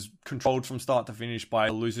 It was controlled from start to finish by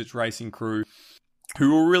a Lucic Racing crew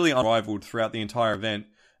who were really unrivaled throughout the entire event,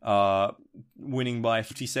 winning by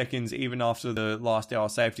 50 seconds even after the last hour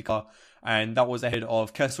safety car. And that was ahead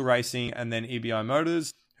of Kessel Racing and then EBI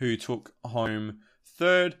Motors, who took home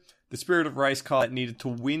third. The Spirit of Race car that needed to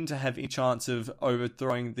win to have any chance of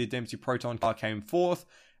overthrowing the Dempsey Proton car came fourth.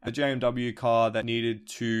 A JMW car that needed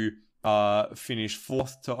to finish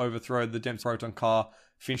fourth to overthrow the Dempsey Proton car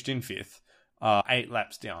finished in fifth, 8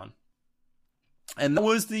 laps down. And that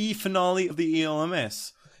was the finale of the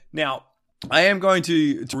ELMS. Now, I am going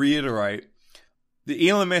to reiterate, the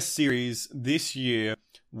ELMS series this year,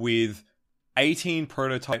 with 18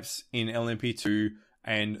 prototypes in LMP2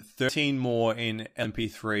 and 13 more in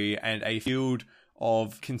LMP3 and a field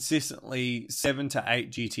of consistently 7 to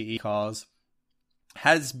 8 GTE cars,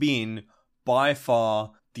 has been by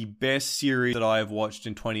far the best series that I have watched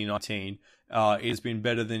in 2019. It has been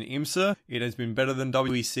better than IMSA. It has been better than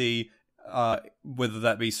WEC, whether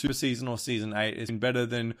that be Super Season or Season 8. It's been better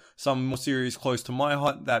than some more series close to my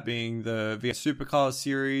heart, that being the VS Supercars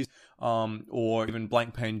series, or even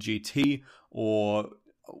Blank Pen GT, or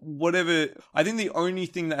whatever. I think the only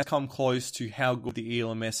thing that has come close to how good the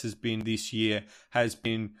ELMS has been this year has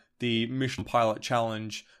been the Mission Pilot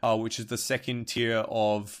Challenge, which is the second tier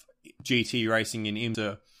of GT racing in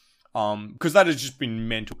IMSA, because that has just been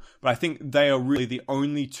mental. But I think they are really the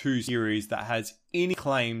only two series that has any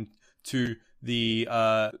claim to the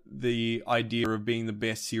idea of being the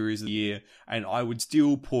best series of the year, and I would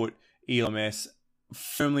still put ELMS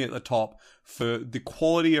firmly at the top for the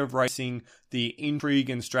quality of racing, the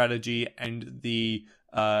intrigue and strategy, and the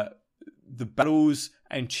battles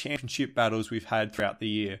and championship battles we've had throughout the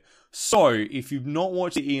year. So, if you've not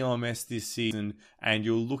watched the ELMS this season and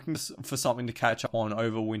you're looking for something to catch up on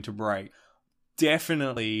over winter break,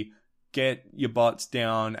 definitely get your butts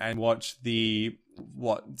down and watch the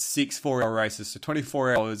 6 4-hour races, so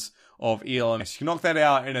 24 hours of ELMS. You can knock that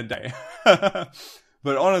out in a day.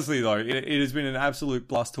 But honestly though, it has been an absolute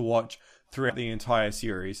blast to watch throughout the entire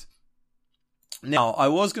series. Now, I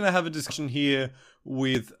was going to have a discussion here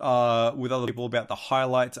with other people about the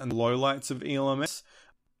highlights and lowlights of ELMS,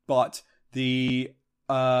 but there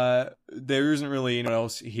isn't really anyone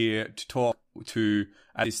else here to talk to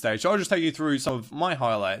at this stage. So I'll just take you through some of my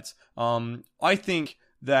highlights. I think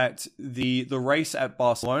that the race at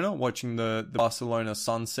Barcelona, watching the Barcelona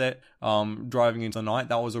sunset, driving into the night,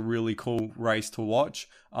 that was a really cool race to watch.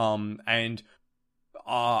 And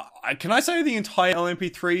can I say the entire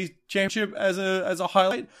LMP3 championship as a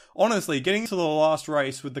highlight? Honestly, getting to the last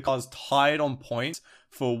race with the cars tied on points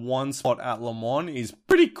for one spot at Le Mans is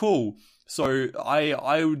pretty cool. So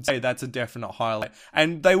I would say that's a definite highlight.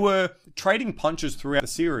 And they were trading punches throughout the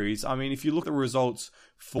series. I mean, if you look at the results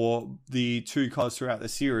for the two cars throughout the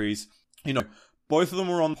series, both of them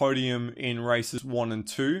were on the podium in races 1 and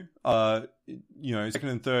 2. Second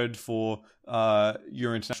and third for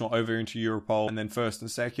Euro International over into Europol, and then first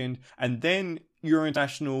and second. And then Euro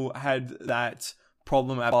International had that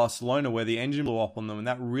problem at Barcelona where the engine blew up on them, and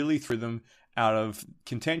that really threw them out of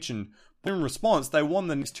contention. But in response, they won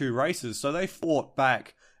the next 2 races, so they fought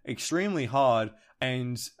back extremely hard,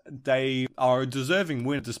 and they are a deserving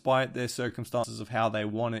winner despite their circumstances of how they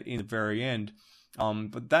won it in the very end.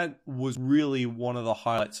 But that was really one of the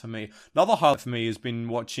highlights for me. Another highlight for me has been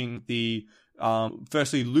watching the,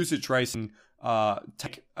 firstly, Lucic Racing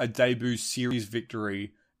take a debut series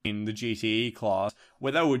victory in the GTE class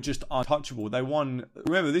where they were just untouchable. They won,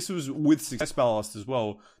 remember, this was with Success Ballast as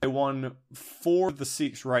well. They won 4 of the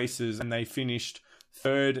 6 races and they finished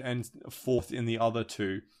 3rd and 4th in the other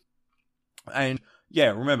 2. And yeah,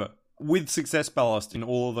 remember, with Success Ballast in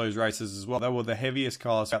all of those races as well, they were the heaviest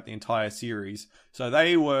cars throughout the entire series. So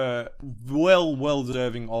they were well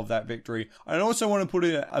deserving of that victory. I also want to put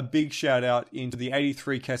a big shout out into the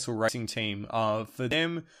 83 Kessel Racing team for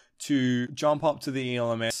them to jump up to the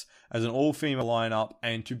ELMS as an all-female lineup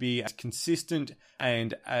and to be as consistent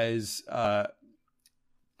and as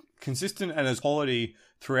quality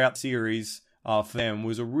throughout the series for them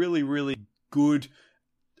was a really good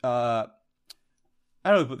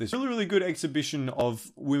how do I put this? Really good exhibition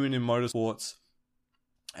of women in motorsports,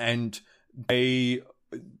 and they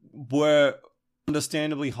were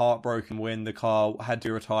understandably heartbroken when the car had to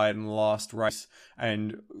be retired in the last race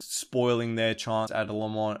and spoiling their chance at a Le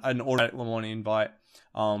Mans, an automatic Le Mans invite.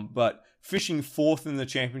 But finishing 4th in the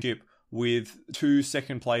championship with 2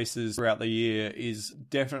 second places throughout the year is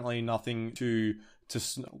definitely nothing to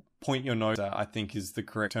point your nose at, I think is the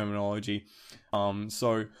correct terminology.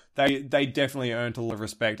 So they definitely earned a lot of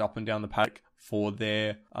respect up and down the paddock for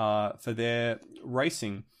their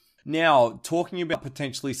racing. Now, talking about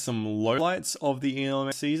potentially some lowlights of the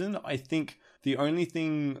ELMS season, I think the only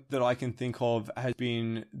thing that I can think of has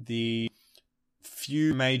been the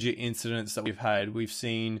few major incidents that we've had. We've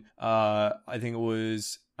seen, I think it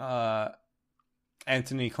was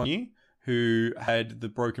Anthony Conier, who had the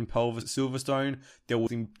broken pelvis at Silverstone. There were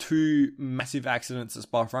 2 massive accidents at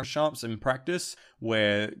Spa-Francorchamps in practice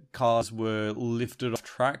where cars were lifted off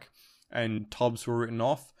track and tubs were written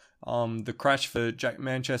off. The crash for Jack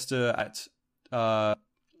Manchester at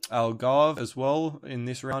Algarve as well in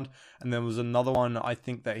this round. And there was another one I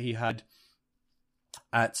think that he had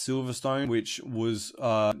at Silverstone, which was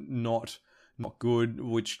not good,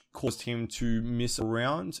 which caused him to miss a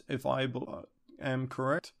round, if I am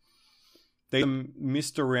correct. They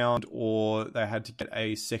missed a round, or they had to get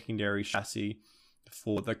a secondary chassis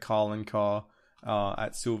for the Carlin car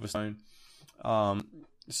at Silverstone.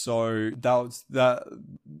 So that was that.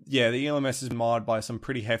 Yeah, the ELMS is marred by some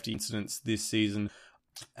pretty hefty incidents this season,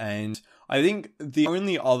 and I think the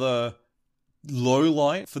only other low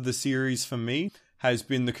light for the series for me has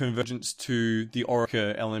been the convergence to the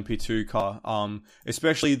Oreca LMP2 car,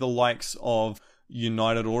 especially the likes of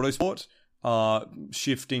United Autosport.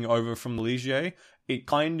 Shifting over from the Ligier, it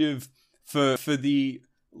kind of for the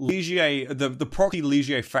Ligier, the proxy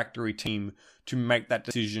Ligier factory team to make that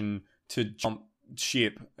decision to jump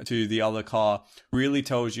ship to the other car really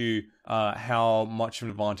tells you how much of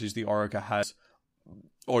an advantage the Oreca has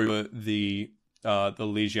over the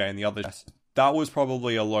Ligier and the other. That was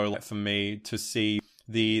probably a low light for me to see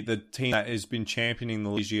the team that has been championing the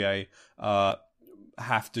Ligier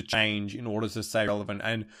have to change in order to stay relevant.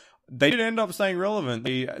 And they did end up staying relevant.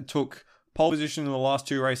 They took pole position in the last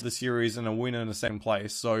 2 races of the series and a win in a 2nd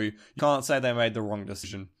place. So you can't say they made the wrong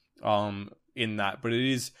decision in that. But it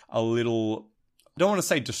is a little, I don't want to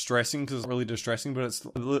say distressing because it's not really distressing, but it's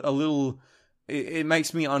a little, it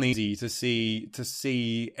makes me uneasy to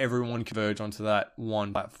see everyone converge onto that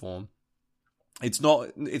one platform. It's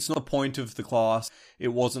not the point of the class.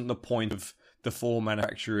 It wasn't the point of the 4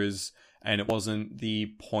 manufacturers, and it wasn't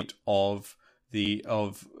the point of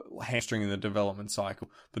hamstringing the development cycle.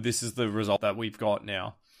 But this is the result that we've got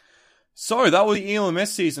now. So that was the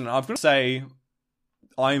ELMS season. I've got to say,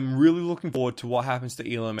 I'm really looking forward to what happens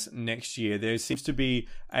to ELMS next year. There seems to be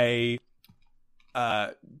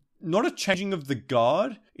not a changing of the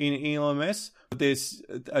guard in ELMS, but there's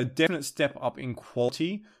a definite step up in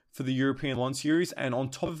quality for the European Le Mans Series. And on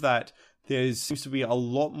top of that, there seems to be a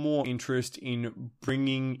lot more interest in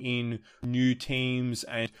bringing in new teams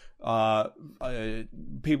and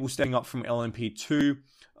people stepping up from LMP3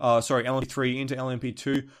 into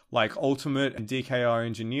LMP2, like Ultimate and DKR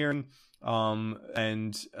Engineering,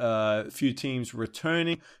 and a few teams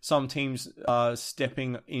returning. Some teams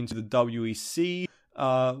stepping into the WEC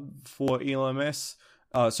for ELMS.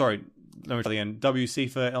 Let me try again.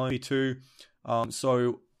 WC for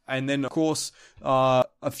LMP2. And then, of course,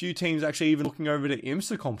 a few teams actually even looking over to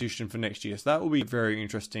IMSA competition for next year. So that will be very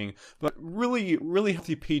interesting. But really, really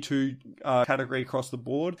healthy P2 category across the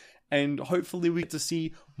board. And hopefully we get to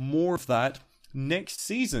see more of that next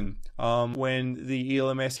season when the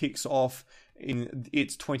ELMS kicks off in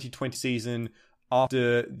its 2020 season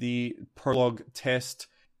after the prologue test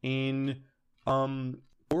in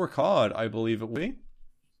Ricard, I believe it will be.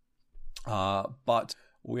 But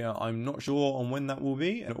I'm not sure on when that will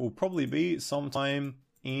be, and it will probably be sometime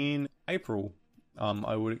in April,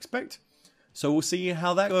 I would expect. So we'll see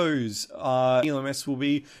how that goes. ELMS will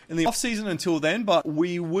be in the off-season until then, but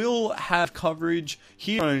we will have coverage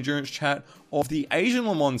here on Endurance Chat of the Asian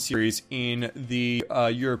Le Mans Series in the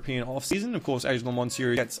European off-season. Of course, Asian Le Mans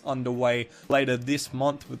Series gets underway later this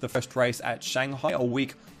month with the first race at Shanghai, a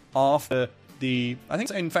week after the, I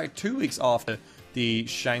think in fact 2 weeks after the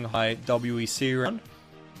Shanghai WEC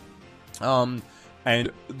round.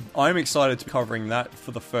 And I'm excited to be covering that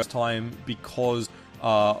for the first time because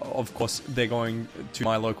of course they're going to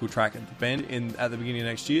my local track at the Bend at the beginning of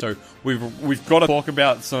next year. So we've got to talk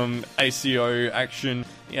about some ACO action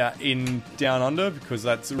in Down Under because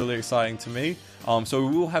that's really exciting to me. So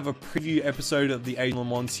we will have a preview episode of the Asian Le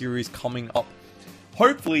Mans Series coming up,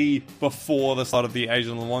 hopefully before the start of the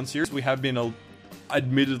Asian Le Mans Series. We have been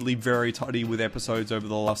admittedly very tidy with episodes over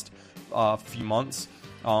the last few months.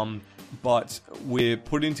 But we're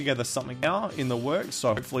putting together something now in the works,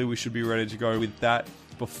 so hopefully we should be ready to go with that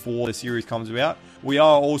before the series comes about. We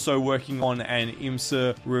are also working on an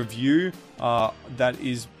IMSA review that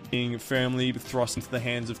is being firmly thrust into the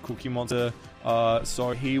hands of Cookie Monster,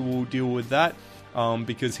 so he will deal with that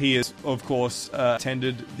because he has, of course,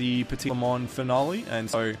 attended the Petit Le Mans finale, and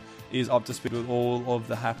so is up to speed with all of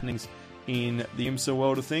the happenings in the IMSA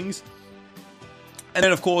world of things. And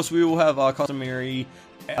then, of course, we will have our customary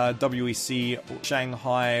WEC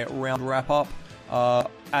Shanghai round wrap-up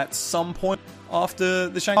at some point after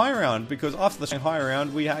the Shanghai round, because after the Shanghai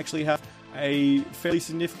round we actually have a fairly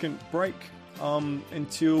significant break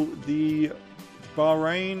until the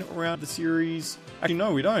Bahrain round of the series. Actually,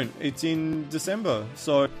 no, we don't. It's in December.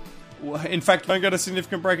 So, in fact, we don't get a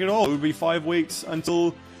significant break at all. It would be 5 weeks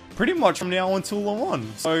until, pretty much from now until Le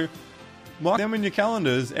Mans. So, mark them in your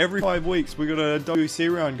calendars. Every 5 weeks we got a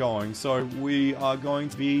WC round going, so we are going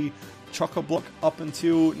to be chock-a-block up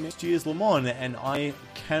until next year's Le Mans, and I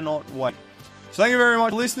cannot wait. So thank you very much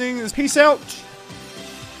for listening. Peace out.